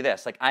would tell you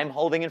this, like I'm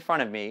holding in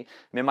front of me,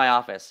 I'm in my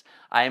office,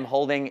 I am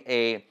holding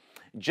a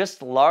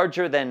just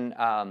larger than,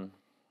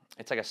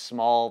 it's like a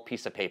small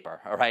piece of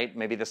paper, all right?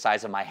 Maybe the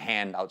size of my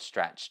hand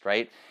outstretched,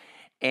 right?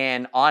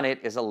 And on it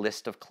is a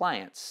list of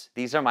clients.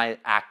 These are my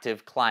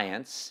active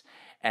clients.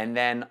 And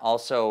then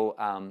also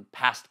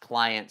past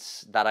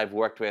clients that I've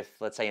worked with,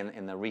 let's say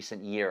in the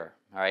recent year,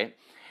 all right?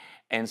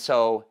 And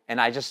so, and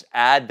I just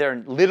add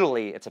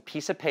literally, it's a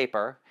piece of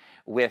paper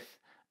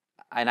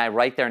and I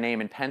write their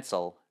name in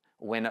pencil.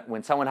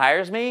 When someone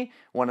hires me,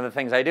 one of the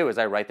things I do is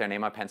I write their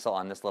name on pencil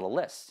on this little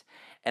list.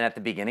 And at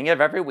the beginning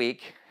of every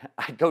week,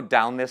 I go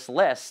down this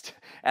list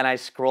and I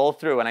scroll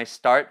through and I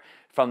start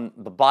from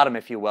the bottom,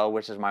 if you will,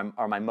 which are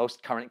my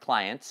most current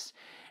clients.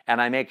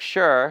 And I make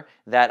sure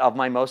that of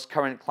my most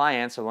current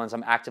clients, the ones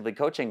I'm actively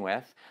coaching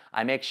with,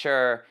 I make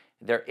sure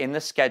they're in the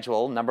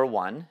schedule, number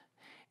one.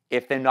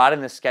 If they're not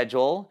in the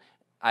schedule,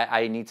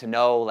 I need to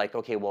know, like,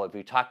 okay, well, if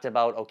we talked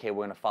about, okay,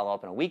 we're going to follow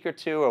up in a week or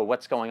two, or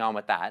what's going on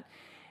with that.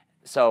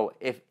 So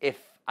if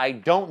I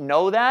don't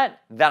know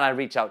that, then I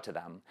reach out to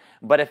them.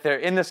 But if they're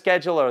in the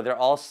schedule or they're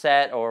all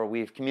set or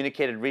we've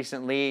communicated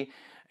recently,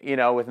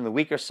 within the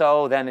week or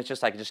so, then it's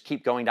just like just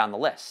keep going down the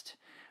list,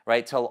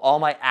 right? Till all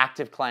my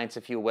active clients,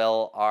 if you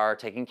will, are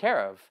taken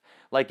care of.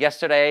 Like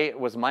yesterday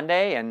was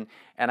Monday and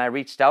I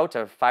reached out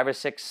to 5 or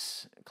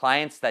 6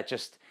 clients that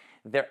just,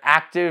 they're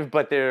active,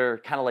 but they're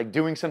kind of like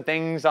doing some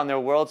things on their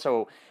world.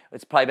 So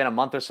it's probably been a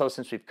month or so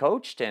since we've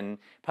coached and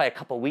probably a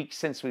couple weeks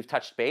since we've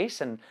touched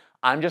base. And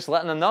I'm just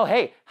letting them know,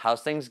 hey,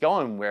 how's things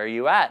going? Where are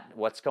you at?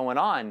 What's going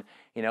on?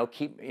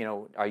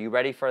 Are you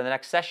ready for the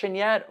next session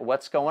yet?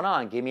 What's going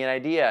on? Give me an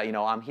idea.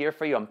 I'm here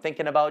for you. I'm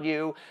thinking about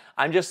you.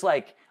 I'm just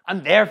like,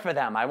 I'm there for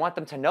them. I want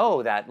them to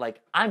know that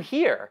like I'm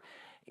here.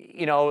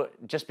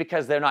 Just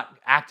because they're not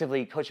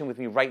actively coaching with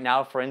me right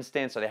now, for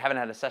instance, or they haven't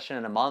had a session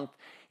in a month,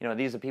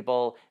 these are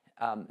people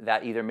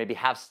that either maybe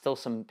have still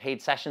some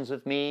paid sessions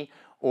with me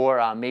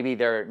or maybe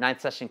their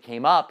 9th session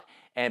came up,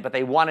 but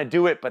they want to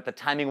do it, but the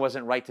timing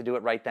wasn't right to do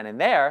it right then and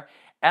there.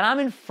 And I'm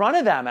in front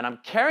of them and I'm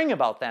caring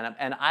about them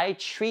and I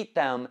treat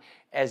them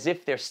as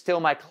if they're still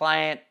my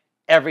client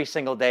every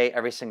single day,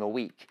 every single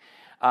week.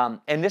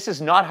 And this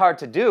is not hard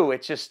to do.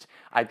 It's just,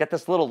 I've got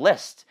this little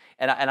list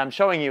and I'm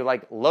showing you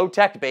like low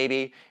tech,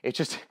 baby.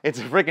 It's a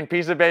freaking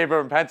piece of paper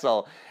and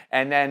pencil.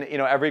 And then,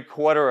 every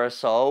quarter or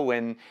so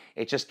when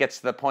it just gets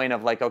to the point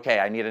of like, okay,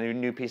 I need a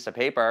new piece of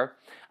paper,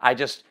 I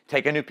just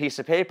take a new piece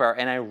of paper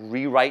and I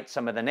rewrite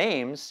some of the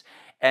names.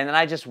 And then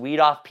I just weed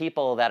off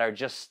people that are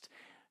just,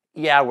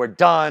 yeah, we're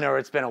done, or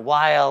it's been a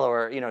while,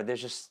 or,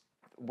 there's just,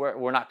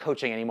 we're not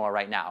coaching anymore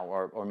right now,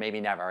 or maybe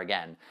never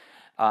again.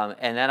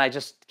 And then I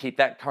just keep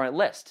that current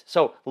list.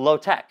 So low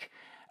tech.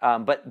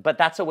 But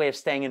that's a way of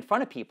staying in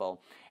front of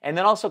people. And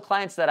then also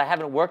clients that I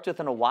haven't worked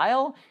with in a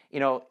while,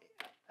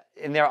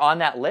 and they're on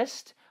that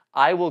list,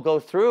 I will go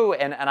through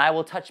and I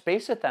will touch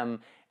base with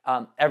them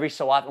every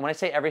so often. When I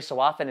say every so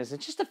often, it's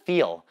just a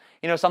feel.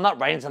 So I'm not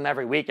writing to them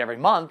every week, every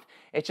month.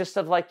 It's just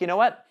of like,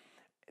 what?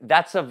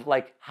 That's of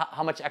like,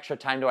 how much extra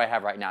time do I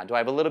have right now? Do I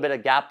have a little bit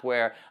of gap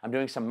where I'm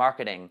doing some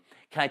marketing?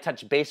 Can I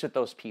touch base with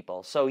those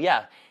people? So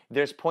yeah,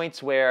 there's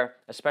points where,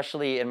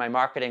 especially in my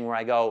marketing, where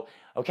I go,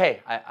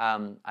 okay,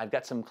 I've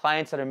got some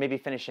clients that are maybe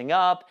finishing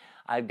up.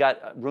 I've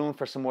got room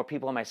for some more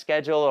people on my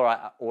schedule,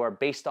 or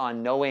based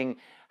on knowing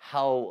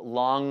how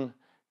long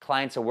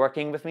clients are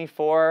working with me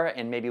for,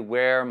 and maybe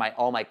where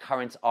all my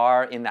currents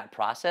are in that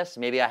process.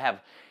 Maybe I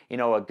have,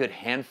 a good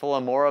handful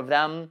or more of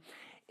them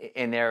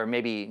in their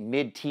maybe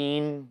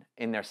mid-teen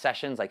in their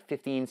sessions, like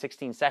 15,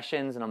 16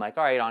 sessions. And I'm like,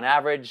 all right, on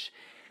average,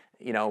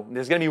 there's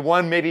going to be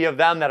one maybe of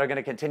them that are going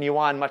to continue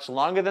on much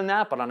longer than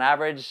that. But on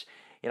average,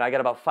 I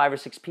got about 5 or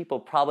 6 people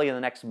probably in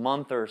the next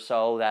month or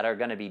so that are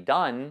going to be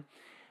done.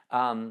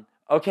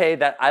 Okay,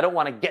 that I don't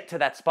want to get to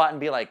that spot and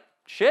be like,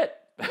 shit,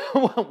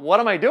 what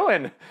am I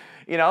doing?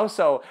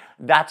 So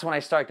that's when I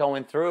start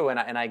going through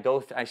and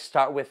I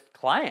start with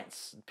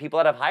clients, people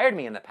that have hired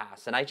me in the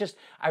past. And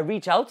I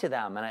reach out to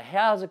them and hey,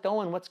 how's it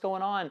going? What's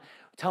going on?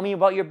 Tell me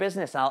about your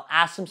business. And I'll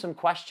ask them some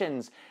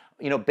questions,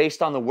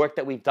 based on the work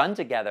that we've done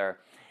together.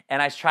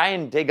 And I try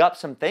and dig up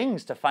some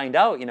things to find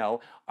out,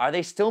 are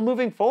they still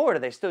moving forward? Are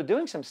they still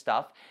doing some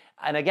stuff?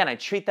 And again, I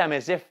treat them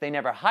as if they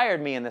never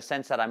hired me in the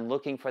sense that I'm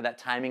looking for that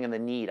timing and the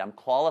need. I'm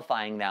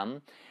qualifying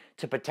them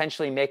to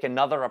potentially make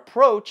another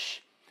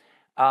approach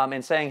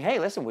and saying, hey,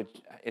 listen,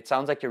 it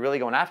sounds like you're really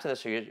going after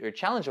this or you're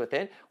challenged with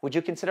it. Would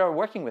you consider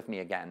working with me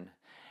again?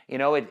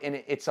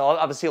 It's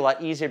obviously a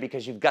lot easier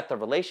because you've got the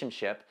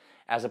relationship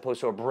as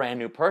opposed to a brand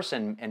new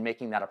person and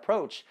making that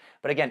approach.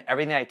 But again,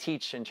 everything I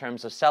teach in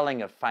terms of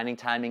selling, of finding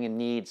timing and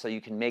need so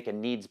you can make a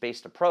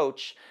needs-based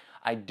approach,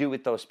 I do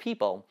with those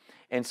people.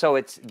 And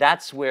so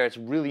that's where it's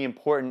really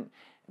important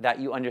that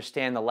you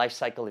understand the life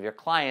cycle of your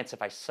clients.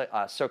 If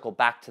I circle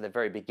back to the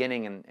very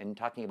beginning and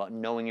talking about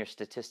knowing your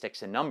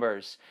statistics and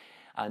numbers,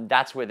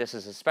 that's where this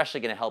is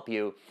especially going to help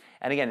you.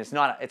 And again, it's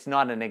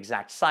not an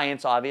exact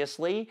science,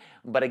 obviously,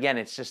 but again,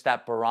 it's just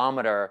that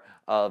barometer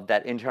of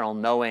that internal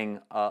knowing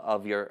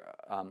of your,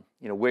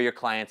 where your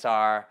clients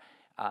are,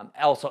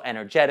 also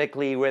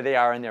energetically where they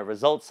are in their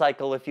results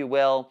cycle, if you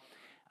will.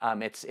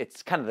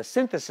 It's kind of the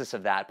synthesis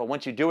of that. But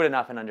once you do it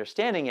enough and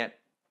understanding it,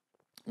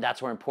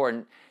 that's where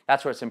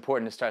it's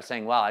important to start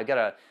saying, wow,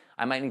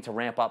 I might need to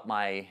ramp up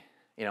my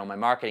my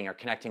marketing or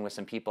connecting with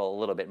some people a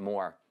little bit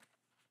more.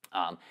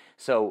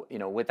 So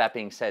with that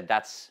being said,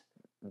 that's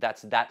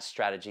that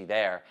strategy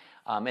there.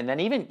 And then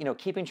even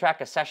keeping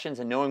track of sessions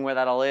and knowing where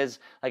that all is.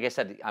 Like I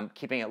said, I'm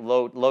keeping it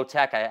low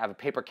tech. I have a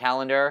paper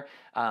calendar.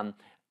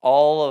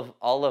 All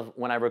of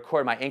when I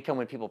record my income,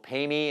 when people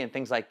pay me and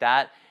things like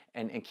that,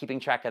 and keeping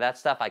track of that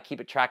stuff, I keep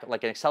it track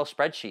like an Excel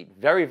spreadsheet.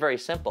 Very, very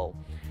simple.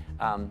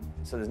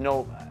 So there's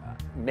no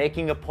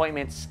making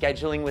appointments,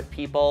 scheduling with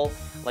people.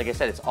 Like I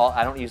said,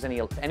 I don't use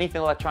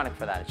anything electronic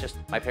for that. It's just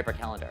my paper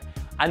calendar.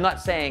 I'm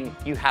not saying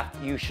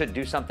you should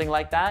do something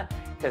like that,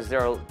 because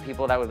there are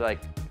people that would be like,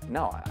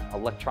 no,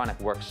 electronic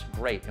works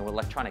great, and what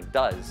electronic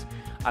does.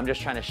 I'm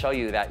just trying to show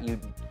you that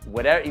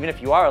even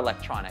if you are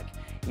electronic,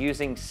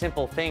 using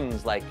simple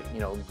things like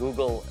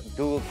Google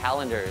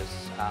Calendars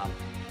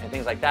and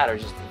things like that are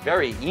just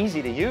very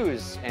easy to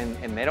use,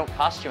 and they don't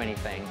cost you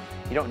anything.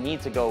 You don't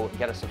need to go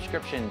get a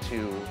subscription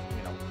to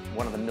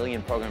one of the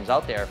million programs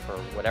out there for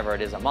whatever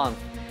it is a month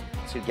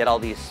to get all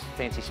these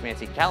fancy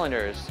schmancy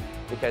calendars,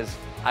 because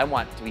I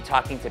want to be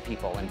talking to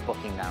people and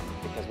booking them.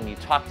 Because when you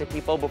talk to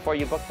people before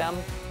you book them,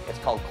 it's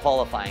called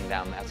qualifying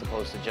them, as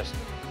opposed to just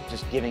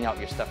giving out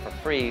your stuff for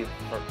free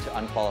to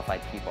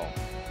unqualified people.